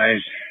you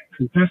guys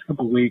for the past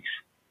couple of weeks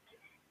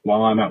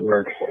while I'm at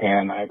work,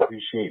 and I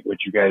appreciate what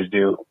you guys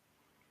do.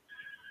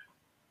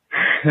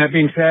 That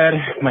being said,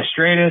 my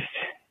straightest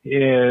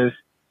is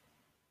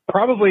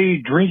probably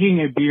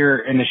drinking a beer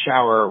in the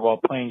shower while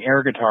playing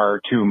air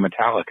guitar to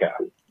Metallica.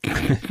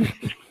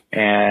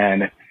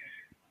 And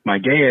my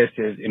gayest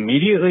is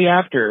immediately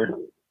after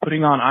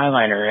putting on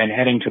eyeliner and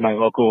heading to my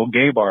local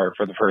gay bar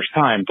for the first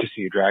time to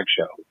see a drag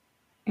show.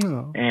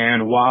 Oh.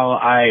 And while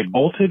I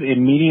bolted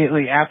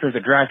immediately after the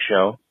drag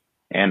show,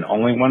 and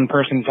only one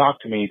person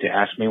talked to me to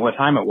ask me what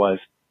time it was,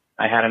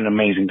 I had an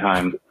amazing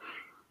time.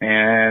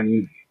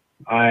 And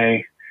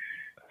I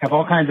have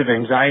all kinds of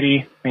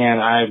anxiety, and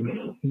I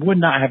would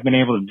not have been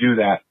able to do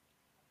that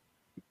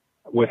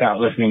without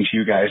listening to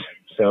you guys.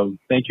 So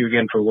thank you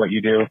again for what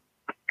you do,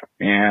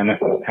 and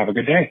have a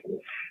good day.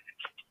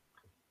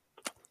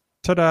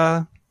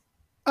 Ta-da.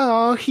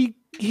 Oh, he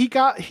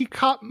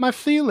caught my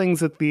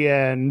feelings at the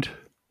end.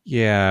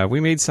 Yeah, we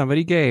made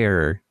somebody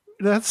gayer.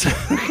 That's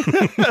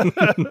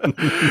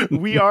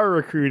we are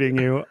recruiting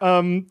you.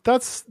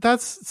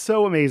 That's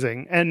so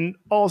amazing. And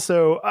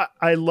also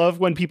I love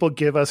when people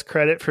give us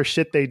credit for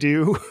shit they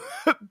do,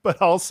 but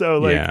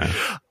also like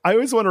I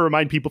always want to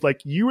remind people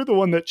like you were the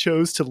one that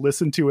chose to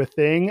listen to a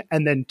thing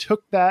and then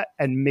took that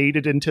and made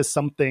it into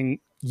something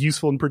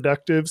useful and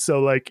productive.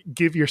 So like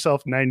give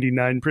yourself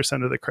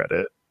 99% of the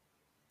credit.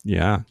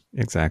 Yeah,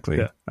 exactly.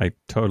 Yeah. I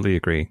totally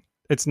agree.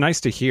 It's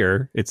nice to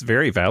hear. It's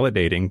very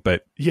validating,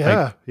 but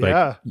yeah.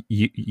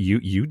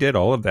 You did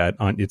all of that.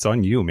 It's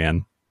on you,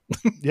 man.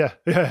 Yeah,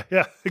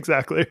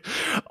 exactly.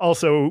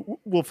 Also,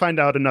 we'll find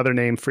out another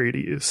name for you to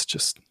use.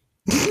 Just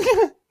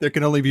there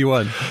can only be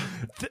one.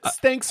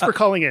 Thanks for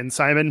calling in,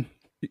 Simon.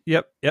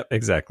 Yep,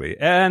 exactly.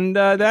 And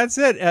that's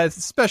it.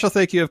 Special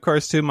thank you, of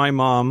course, to my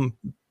mom,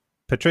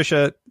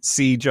 Patricia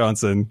C.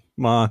 Johnson.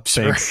 Ma,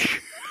 thanks.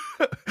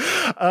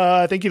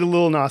 Thank you to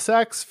Lil Nas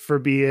X for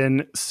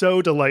being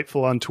so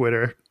delightful on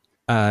Twitter.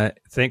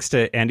 Thanks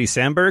to Andy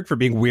Samberg for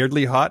being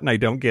weirdly hot and I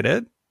don't get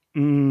it.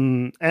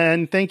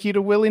 And thank you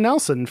to Willie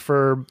Nelson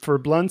for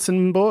Blunts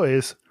and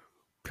Boys.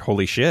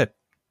 Holy shit.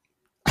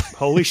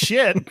 Holy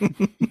shit.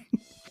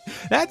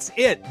 That's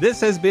it.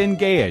 This has been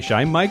Gayish.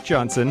 I'm Mike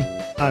Johnson.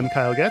 I'm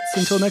Kyle Getz.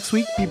 Until next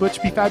week, be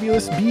butch, be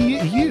fabulous, be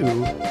you.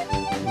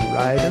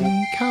 Ride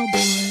 'em, cowboy.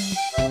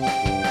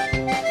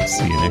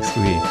 See you next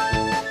week.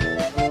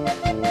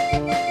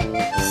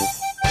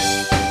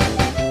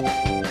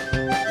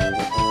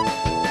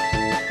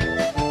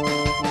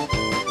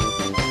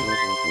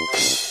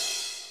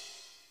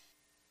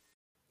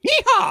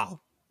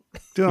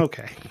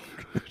 Okay.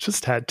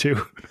 Just had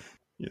to.